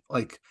then,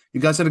 like,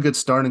 you guys had a good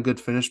start and good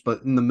finish,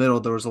 but in the middle,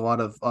 there was a lot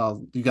of,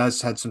 you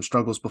guys had some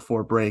struggles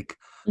before break.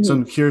 So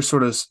I'm Mhm. curious,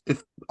 sort of,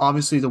 if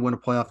obviously to win a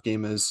playoff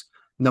game is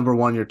number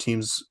one, your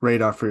team's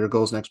radar for your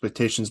goals and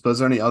expectations. But is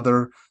there any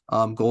other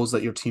goals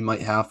that your team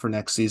might have for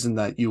next season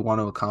that you want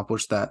to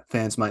accomplish that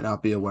fans might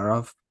not be aware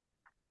of?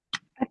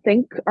 I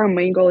think our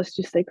main goal is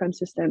to stay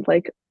consistent.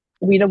 Like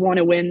we don't want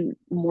to win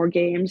more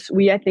games.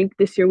 I think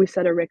this year we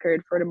set a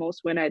record for the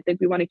most win. I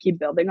think we want to keep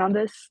building on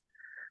this.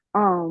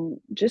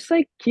 Just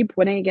like keep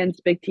winning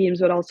against big teams,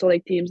 but also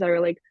like teams that are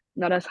like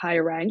not as high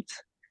ranked.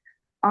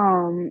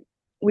 Um,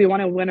 we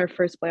want to win our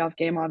first playoff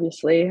game,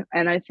 obviously,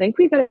 and I think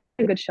we got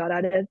a good shot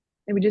at it.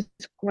 And we just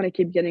want to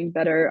keep getting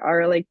better.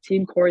 Our like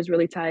team core is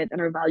really tight,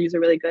 and our values are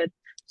really good.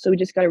 So we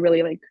just got to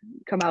really like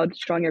come out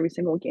strong every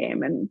single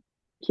game and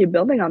keep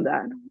building on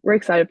that. We're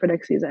excited for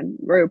next season.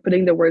 We're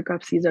putting the World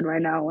Cup season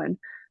right now, and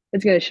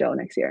it's gonna show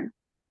next year.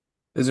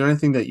 Is there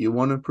anything that you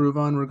want to improve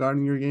on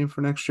regarding your game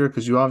for next year?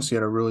 Because you obviously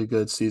had a really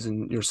good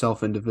season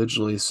yourself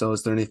individually. So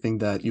is there anything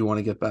that you want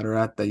to get better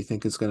at that you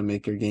think is going to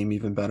make your game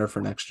even better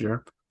for next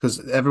year?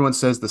 Because everyone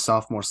says the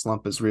sophomore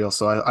slump is real.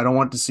 So I don't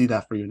want to see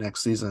that for you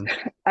next season.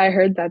 I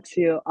heard that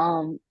too.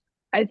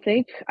 I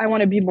think I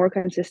want to be more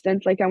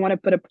consistent. Like I want to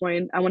put a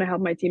point. I want to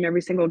help my team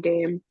every single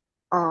game.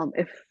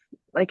 If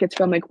like it's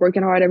from like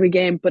working hard every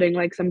game, putting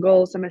like some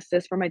goals, some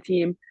assists for my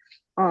team.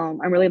 I'm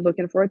really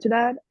looking forward to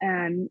that,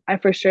 and I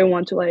for sure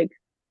want to like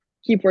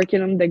keep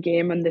working on the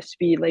game and the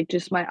speed, like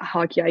just my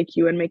hockey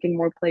IQ and making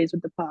more plays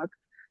with the puck.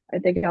 I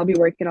think I'll be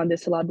working on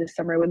this a lot this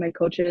summer with my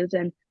coaches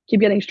and keep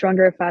getting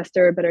stronger,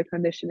 faster, better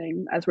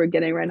conditioning as we're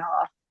getting right now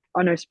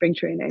on our spring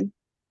training.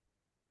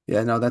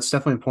 Yeah, no, that's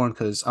definitely important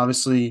because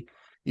obviously,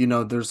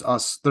 there's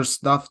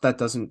stuff that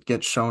doesn't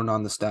get shown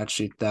on the stat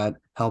sheet that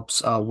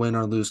helps win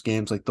or lose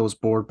games. Like those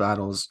board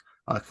battles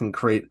can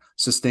create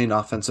sustained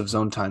offensive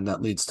zone time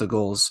that leads to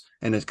goals,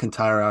 and it can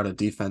tire out a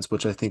defense,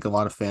 which I think a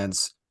lot of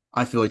fans,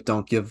 I feel like,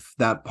 don't give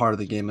that part of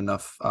the game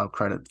enough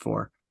credit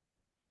for.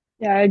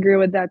 Yeah, I agree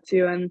with that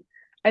too. And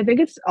I think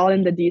it's all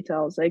in the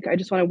details. Like I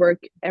just want to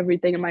work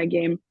everything in my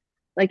game.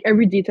 Like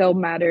every detail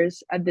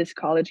matters at this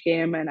college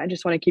game and I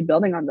just want to keep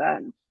building on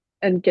that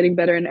and getting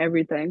better in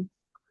everything.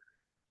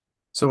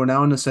 So we're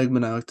now in a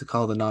segment I like to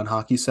call the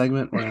non-hockey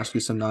segment, where I ask you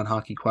some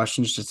non-hockey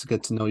questions just to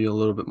get to know you a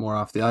little bit more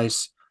off the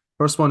ice.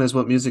 First one is,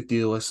 what music do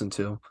you listen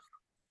to?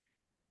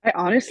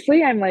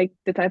 I'm like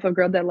the type of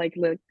girl that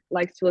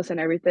likes to listen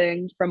to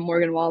everything from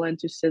Morgan Wallen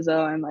to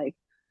SZA and like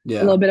a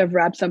Yeah. little bit of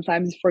rap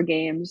sometimes for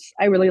games.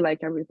 I really like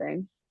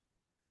everything.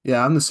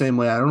 Yeah, I'm the same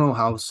way. I don't know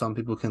how some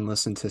people can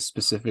listen to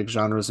specific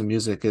genres of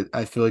music.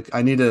 I feel like I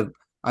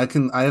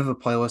have a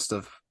playlist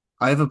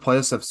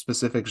of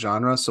specific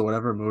genres, so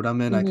whatever mood I'm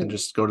in, I can Hmm.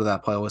 just go to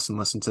that playlist and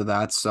listen to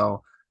that.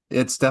 So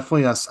it's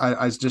definitely us.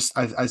 I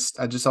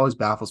just always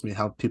baffles me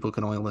how people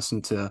can only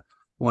listen to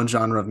one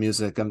genre of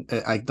music.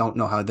 I don't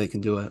know how they can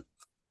do it.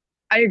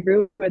 I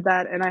agree with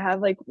that. And I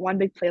have like one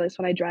big playlist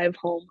when I drive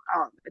home.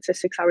 It's a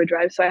 6 hour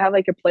drive. So I have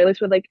like a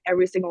playlist with like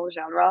every single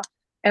genre.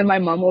 And my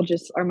mom will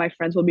just, or my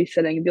friends will be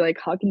sitting and be like,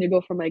 how can you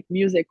go from like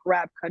music,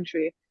 rap,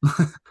 country,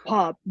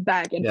 pop,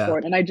 back and Yeah.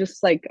 forth? And I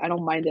just like, I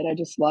don't mind it. I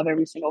just love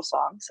every single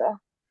song. So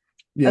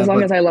Yeah, as long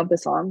but as I love the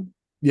song.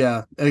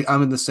 yeah,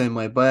 I'm in the same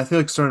way, but I feel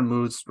like certain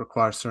moods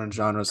require certain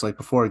genres. Like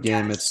before a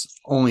game, Yes. it's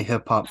only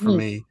hip hop for Mhm.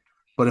 me.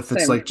 But if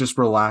it's Same. like just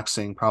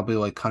relaxing, probably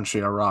like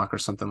country or rock or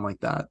something like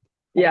that.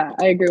 Yeah,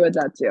 I agree with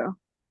that too.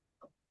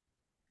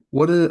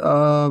 What is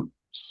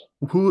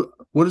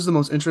what is the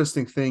most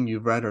interesting thing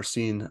you've read or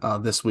seen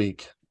this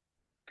week?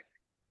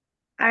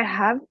 I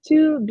have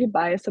to be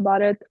biased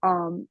about it.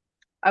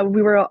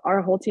 We were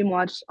our whole team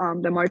watched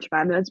the March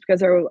Madness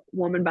because our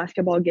women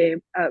basketball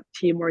game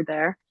team were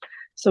there,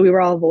 so we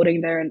were all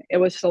voting there, and it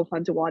was so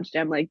fun to watch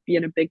them like be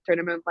in a big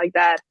tournament like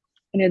that,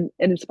 and it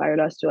inspired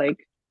us to like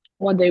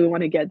one day we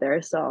want to get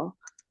there. So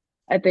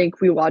I think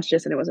we watched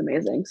this and it was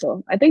amazing.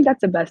 So I think that's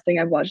the best thing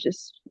I've watched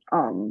this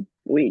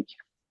week.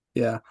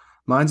 Yeah.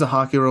 Mine's a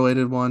hockey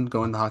related one,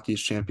 going to the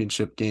hockey's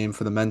championship game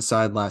for the men's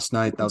side last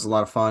night. That was a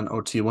lot of fun.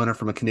 OT winner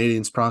from a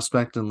Canadians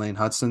prospect in Lane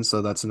Hudson.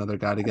 So that's another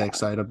guy to get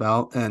excited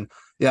about. And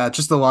yeah,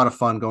 just a lot of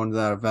fun going to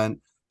that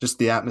event, just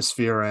the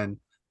atmosphere and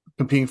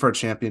competing for a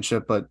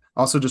championship, but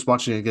also just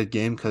watching a good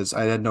game because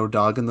I had no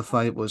dog in the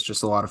fight was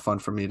just a lot of fun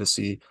for me to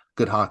see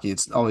good hockey.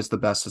 It's always the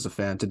best as a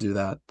fan to do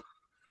that.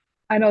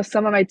 I know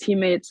some of my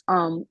teammates,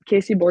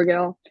 Casey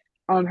Borgel,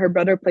 her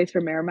brother plays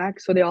for Merrimack,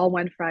 so they all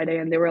went Friday,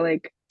 and they were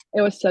like,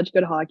 it was such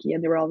good hockey,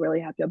 and they were all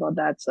really happy about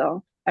that.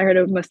 So I heard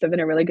it must have been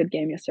a really good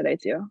game yesterday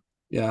too.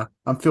 Yeah,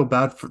 I'm feel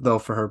bad though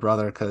for her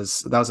brother because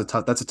that's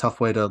a tough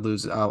way to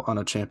lose out on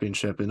a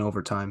championship in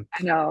overtime.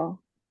 I know.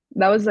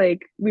 That was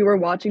like we were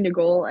watching the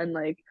goal and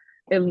like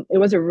it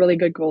was a really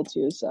good goal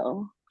too.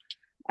 So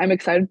I'm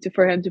excited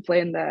for him to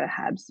play in the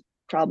Habs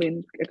probably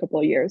in a couple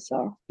of years.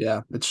 So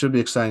Yeah, it should be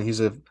exciting.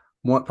 He's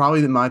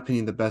probably in my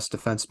opinion the best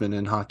defenseman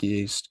in Hockey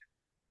East.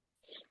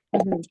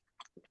 mhm.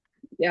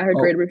 Yeah, I heard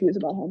great Oh, reviews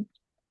about him.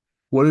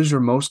 what is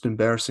your most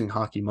embarrassing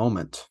hockey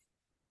moment?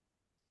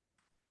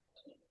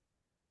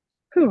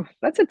 Whew,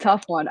 that's a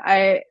tough one.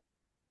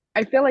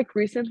 I feel like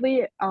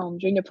recently,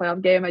 during the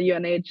playoff game at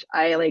UNH,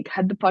 I like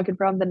had the puck in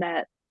front of the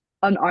net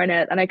on our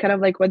net, and I kind of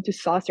like went to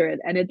saucer it,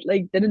 and it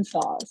like didn't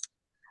sauce,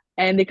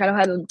 and they kind of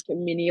had a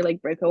mini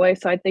like breakaway.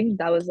 So I think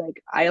that was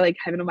like I like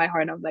had it in my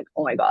heart, and I was like,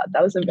 oh my god,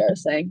 that was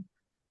embarrassing.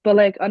 But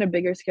like on a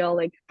bigger scale,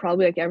 like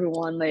probably like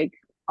everyone like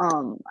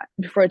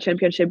before a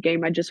championship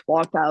game, I just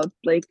walked out,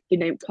 like the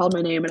name called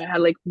my name, and I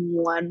had like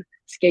one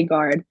skate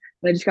guard,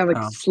 and I just kind of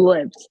like Oh,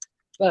 slipped.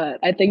 But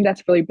I think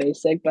that's really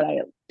basic, but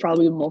I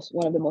probably most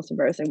one of the most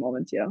embarrassing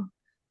moments, yeah.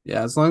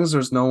 yeah, as long as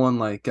there's no one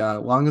as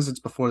long as it's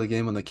before the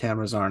game when the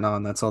cameras aren't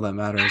on, that's all that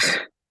matters.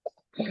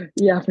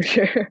 Yeah, for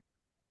sure.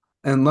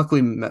 And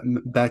luckily,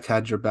 Beck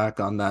had your back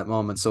on that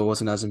moment, so it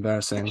wasn't as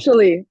embarrassing.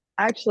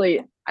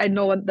 Actually, I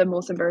know what the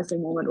most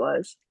embarrassing moment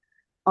was.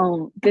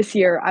 This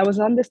year I was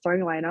on the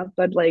starting lineup,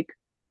 but like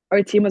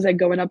our team was like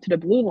going up to the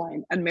blue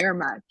line and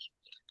Merrimack.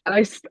 And I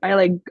was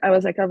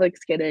like kind of like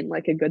skidding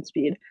like a good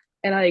speed.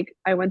 And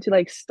I went to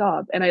like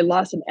stop and I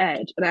lost an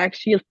edge and I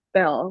actually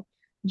fell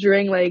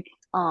during like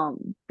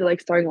the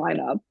like starting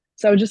lineup.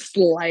 So I was just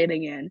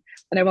sliding in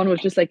and everyone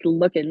was just like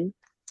looking.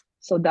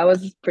 So that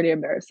was pretty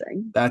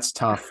embarrassing. That's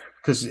tough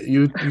because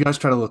you guys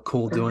try to look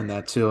cool doing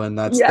that too, and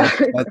Yeah.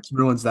 that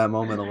ruins that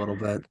moment a little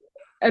bit.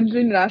 And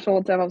during the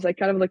national time, I was like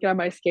kind of looking at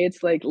my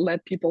skates, like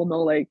let people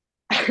know like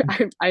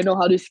I know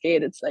how to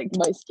skate. It's like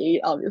my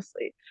skate,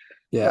 obviously.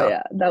 But Yeah.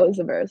 yeah, that was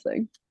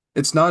embarrassing.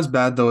 It's not as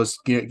bad though as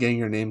getting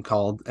your name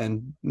called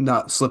and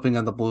not slipping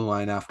on the blue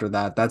line after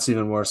that. That's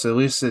even worse. At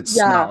least it's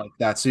not Yeah, like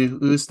that. So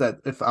at least that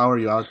if I were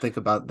you, I would think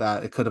about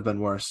that. It could have been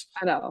worse.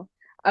 I know.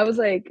 I was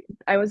like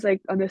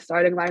on the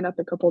starting lineup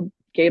a couple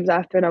games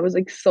after, and I was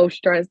like so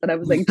stressed that I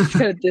was like,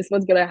 this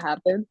was gonna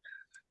happen,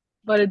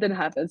 but it didn't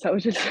happen. So I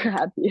was just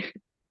happy.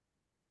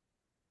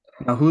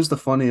 Now, who's the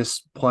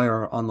funniest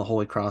player on the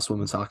Holy Cross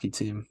women's hockey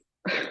team?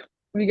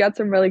 We got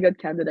some really good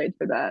candidates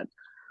for that.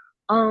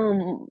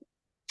 Um,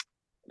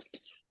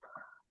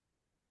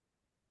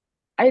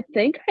 I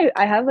think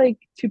I have like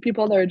two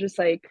people that are just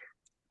like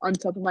on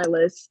top of my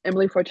list.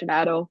 Emily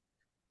Fortunato,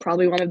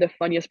 probably one of the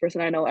funniest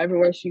person I know.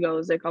 Everywhere she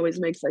goes, like always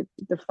makes like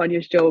the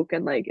funniest joke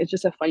and like it's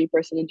just a funny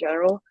person in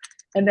general.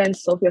 And then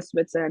Sophia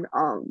Smithson,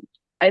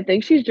 I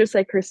think she's just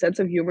like her sense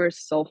of humor is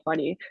so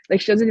funny.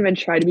 Like she doesn't even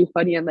try to be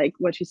funny and like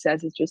what she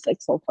says is just like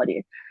so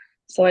funny.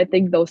 So I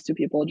think those two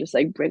people just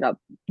like bring up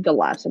the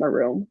laughs in a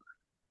room.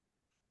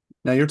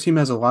 Now, your team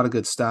has a lot of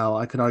good style.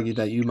 I could argue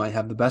that you might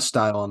have the best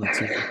style on the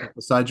team.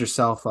 Besides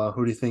yourself,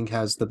 who do you think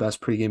has the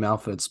best pregame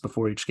outfits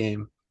before each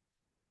game?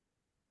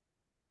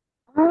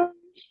 Um,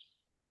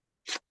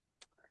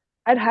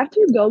 I'd have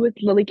to go with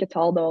Lily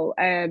Cataldo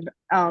and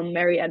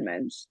Mary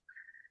Edmonds.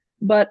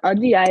 But on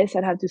the ice,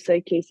 I'd have to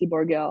say Casey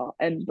Borgel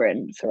and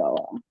Bryn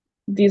Sorella.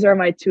 These are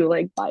my two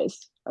like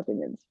biased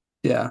opinions.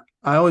 Yeah,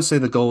 I always say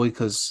the goalie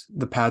because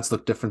the pads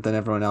look different than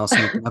everyone else,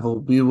 and you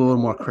can be a little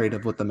more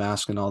creative with the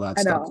mask and all that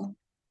I stuff. know.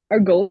 Our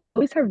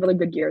goalies have really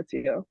good gear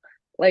too.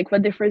 Like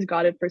when they first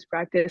got it first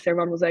practice,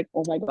 everyone was like,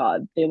 "Oh my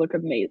god, they look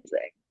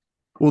amazing."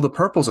 Well, the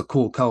purple's a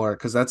cool color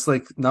because that's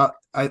like not.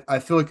 I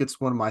feel like it's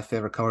one of my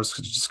favorite colors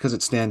just because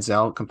it stands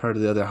out compared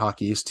to the other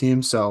Hockey East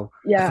teams. So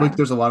I feel like Yeah,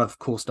 there's a lot of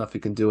cool stuff you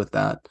can do with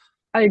that.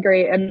 I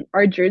agree. And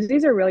our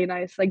jerseys are really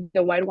nice. Like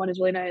the white one is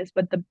really nice,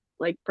 but the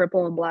like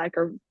purple and black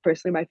are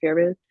personally my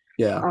favorite.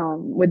 Yeah,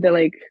 With the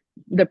like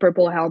the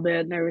purple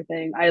helmet and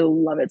everything. I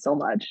love it so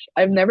much.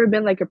 I've never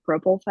been like a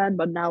purple fan,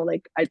 but now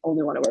like I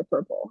only want to wear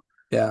purple.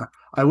 yeah.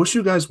 I wish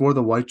you guys wore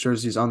the white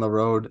jerseys on the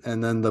road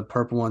and then the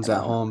purple ones I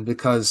at know. home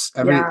because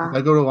Yeah,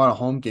 I go to a lot of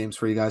home games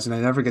for you guys and I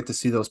never get to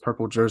see those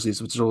purple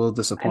jerseys, which is a little I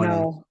disappointing.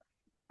 know.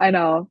 I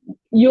know.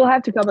 You'll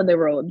have to come on the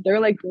road. They're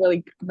like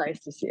really nice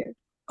to see.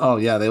 Oh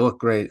yeah, they look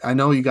great. I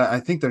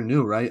think they're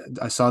new, right?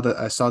 I saw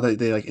that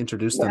they like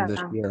introduced them this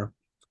Yeah. year.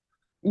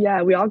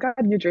 Yeah, we all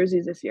got new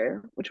jerseys this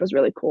year, which was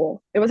really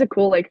cool. It was a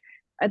cool like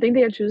I think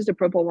they introduced the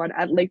purple one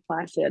at Lake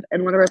Placid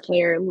and one of our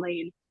player,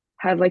 Lane,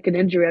 had like an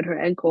injury at her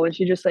ankle and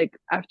she just like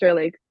after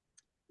like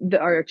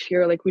our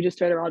cheer, like we just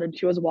turned around and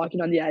she was walking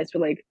on the ice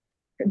with like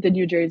the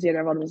new jersey and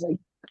everyone was like,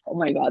 oh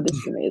my God, this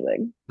is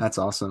amazing. That's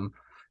awesome.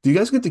 Do you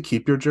guys get to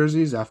keep your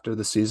jerseys after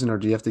the season or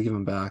do you have to give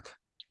them back?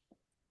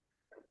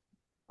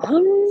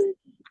 Um,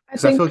 I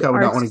Because I feel think like I would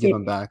our not want to give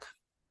them back.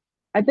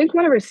 I think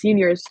one of our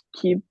seniors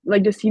keep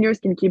like the seniors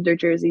can keep their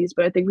jerseys,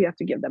 but I think we have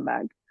to give them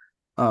back.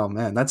 Oh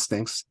man, that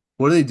stinks.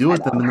 What do they do I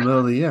with them know. in the middle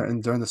of the year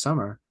and during the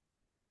summer?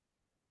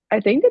 I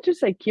think they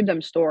just like keep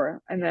them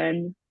store and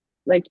then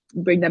like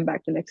bring them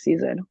back the next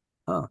season.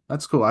 Huh,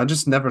 that's cool. I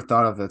just never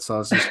thought of it, so I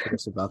was just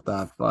curious about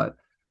that. But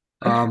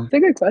It's um, a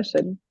good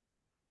question.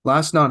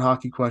 last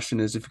non-hockey question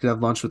is if you could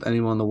have lunch with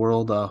anyone in the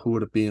world, who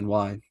would it be and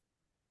why?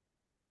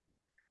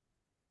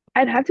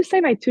 I'd have to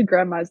say my two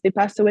grandmas. They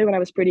passed away when I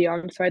was pretty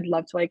young, so I'd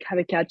love to like have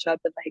a catch up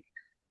and like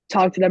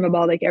talk to them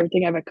about like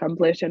everything I've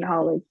accomplished and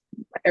how like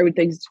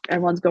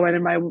everyone's going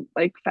in my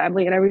like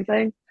family and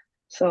everything.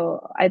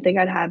 So I think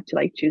I'd have to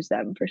like choose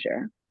them for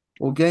sure.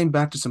 Well, getting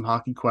back to some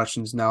hockey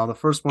questions now, the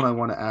first one I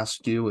want to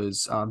ask you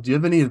is, do you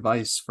have any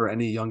advice for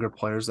any younger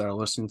players that are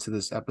listening to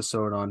this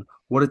episode on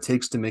what it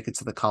takes to make it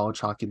to the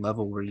college hockey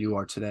level where you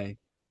are today?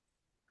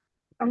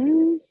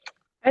 Um,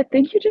 I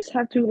think you just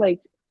have to like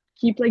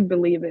keep like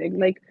believing.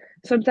 Like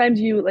sometimes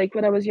you like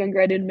when I was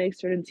younger, I didn't make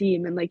certain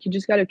team, and like you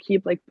just got to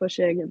keep like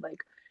pushing and like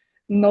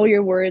know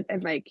your worth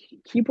and like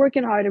keep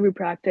working hard every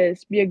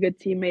practice. Be a good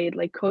teammate.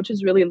 Like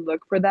coaches really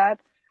look for that.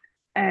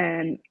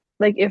 And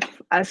like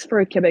if as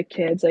for Quebec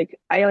kids, like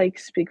I like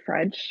speak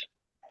French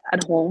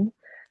at home,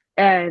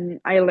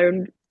 and I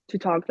learned to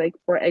talk like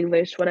for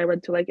English when I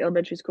went to like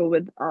elementary school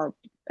with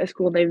a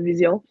school named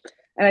Visio.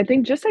 And I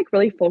think just like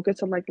really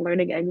focus on like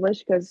learning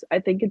English because I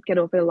think it can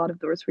open a lot of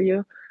doors for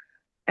you.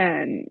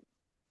 And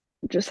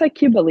just like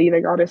keep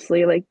believing,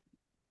 honestly, like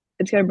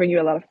it's gonna bring you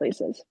a lot of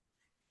places.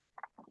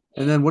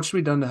 And then what should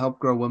be done to help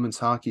grow women's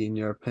hockey in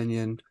your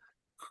opinion?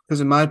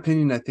 Because in my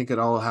opinion, I think it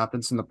all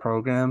happens in the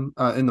program,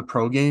 in the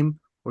pro game,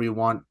 where you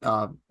want,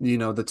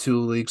 the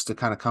two leagues to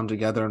kind of come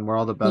together and where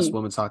all the best Hmm.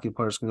 women's hockey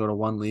players can go to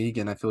one league.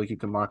 And I feel like you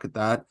can market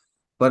that.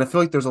 But I feel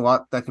like there's a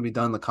lot that can be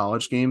done in the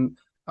college game.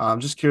 I'm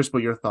just curious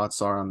what your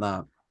thoughts are on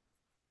that.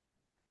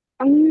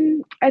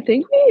 I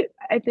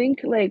think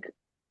like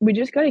we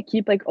just gotta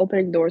keep like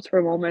opening doors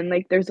for women.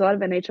 Like there's a lot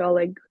of NHL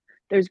like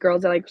there's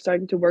girls that like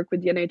starting to work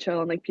with the NHL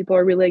and like people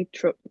are really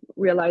like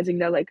realizing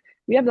that like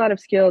we have a lot of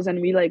skills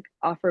and we like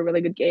offer a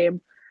really good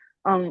game.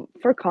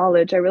 For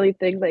college, I really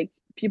think like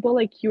people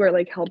like you are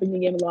like helping the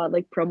game a lot,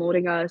 like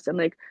promoting us and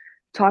like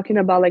talking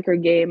about like our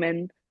game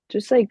and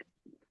just like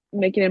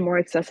making it more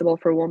accessible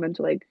for women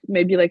to like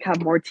maybe like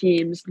have more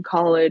teams in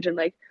college and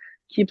like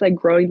keep like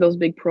growing those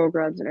big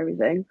programs and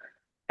everything.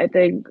 I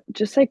think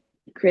just like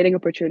creating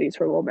opportunities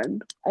for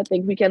women. I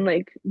think we can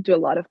like do a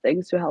lot of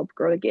things to help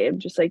grow the game.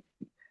 Just like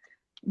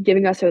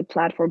giving us a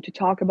platform to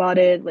talk about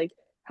it, like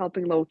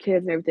helping little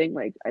kids and everything.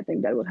 Like I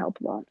think that would help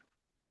a lot.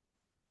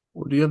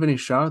 Well, do you have any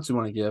shout outs you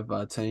want to give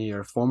to any of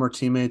your former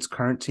teammates,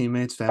 current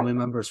teammates, family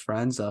members,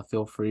 friends?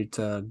 Feel free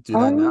to do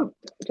that now.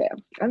 Okay,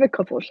 I have a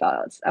couple of shout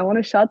outs. I want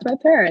to shout out to my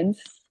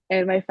parents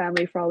and my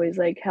family for always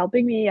like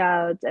helping me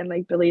out and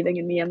like believing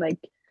in me and like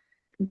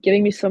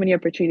giving me so many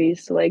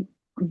opportunities to like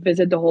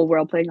visit the whole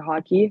world playing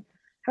hockey.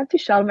 I have to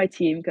shout out my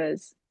team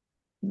because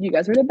you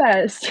guys are the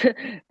best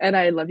and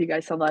I love you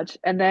guys so much.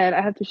 And then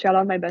I have to shout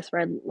out my best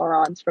friend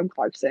Laurence from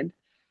Clarkson.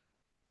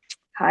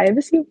 Hi, I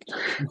miss you.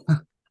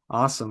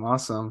 Awesome,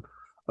 awesome.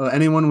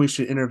 Anyone we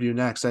should interview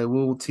next? I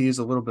will tease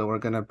a little bit. We're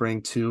going to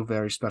bring two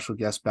very special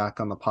guests back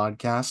on the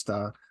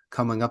podcast.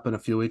 Coming up in a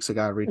few weeks, I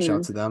got to reach out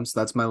Hmm. to them. So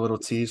that's my little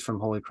tease from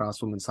Holy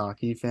Cross Women's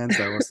Hockey fans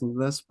that listen to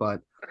this.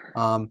 But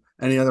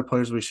any other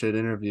players we should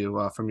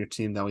interview from your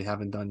team that we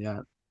haven't done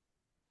yet?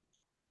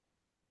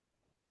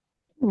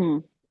 Hmm.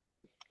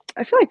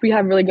 I feel like we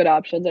have really good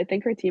options. I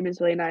think our team is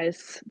really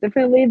nice.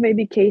 Definitely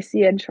maybe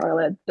Casey and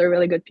Charlotte. They're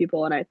really good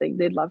people and I think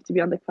they'd love to be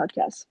on the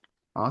podcast.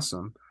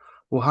 Awesome.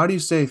 Well, how do you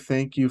say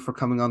thank you for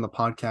coming on the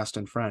podcast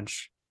in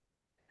French?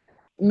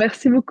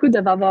 Merci beaucoup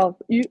de m'avoir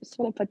eu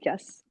sur le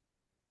podcast.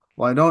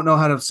 Well, I don't know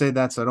how to say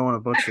that, so I don't want to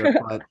butcher it,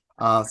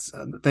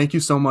 but thank you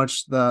so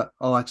much,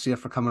 Alexia,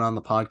 for coming on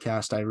the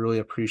podcast. I really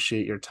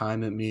appreciate your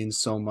time. It means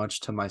so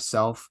much to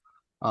myself.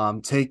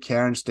 Take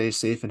care and stay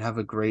safe and have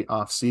a great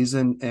off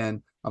season.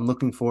 And I'm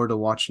looking forward to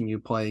watching you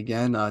play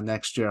again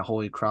next year at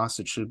Holy Cross.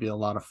 It should be a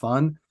lot of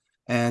fun.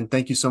 And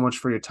thank you so much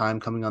for your time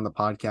coming on the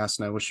podcast.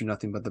 And I wish you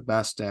nothing but the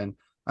best. And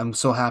I'm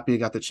so happy I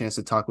got the chance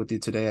to talk with you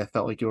today. I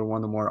felt like you were one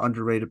of the more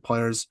underrated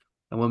players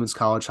in women's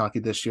college hockey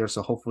this year.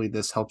 So hopefully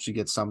this helps you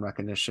get some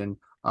recognition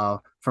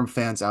from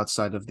fans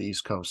outside of the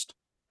East Coast.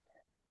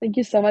 Thank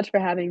you so much for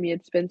having me.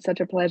 It's been such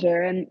a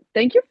pleasure. And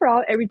thank you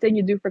for everything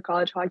you do for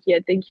college hockey.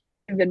 I think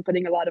you've been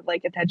putting a lot of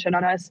like attention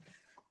on us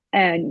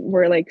and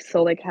we're like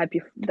so like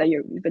happy that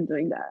you've been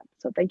doing that.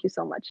 So thank you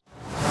so much.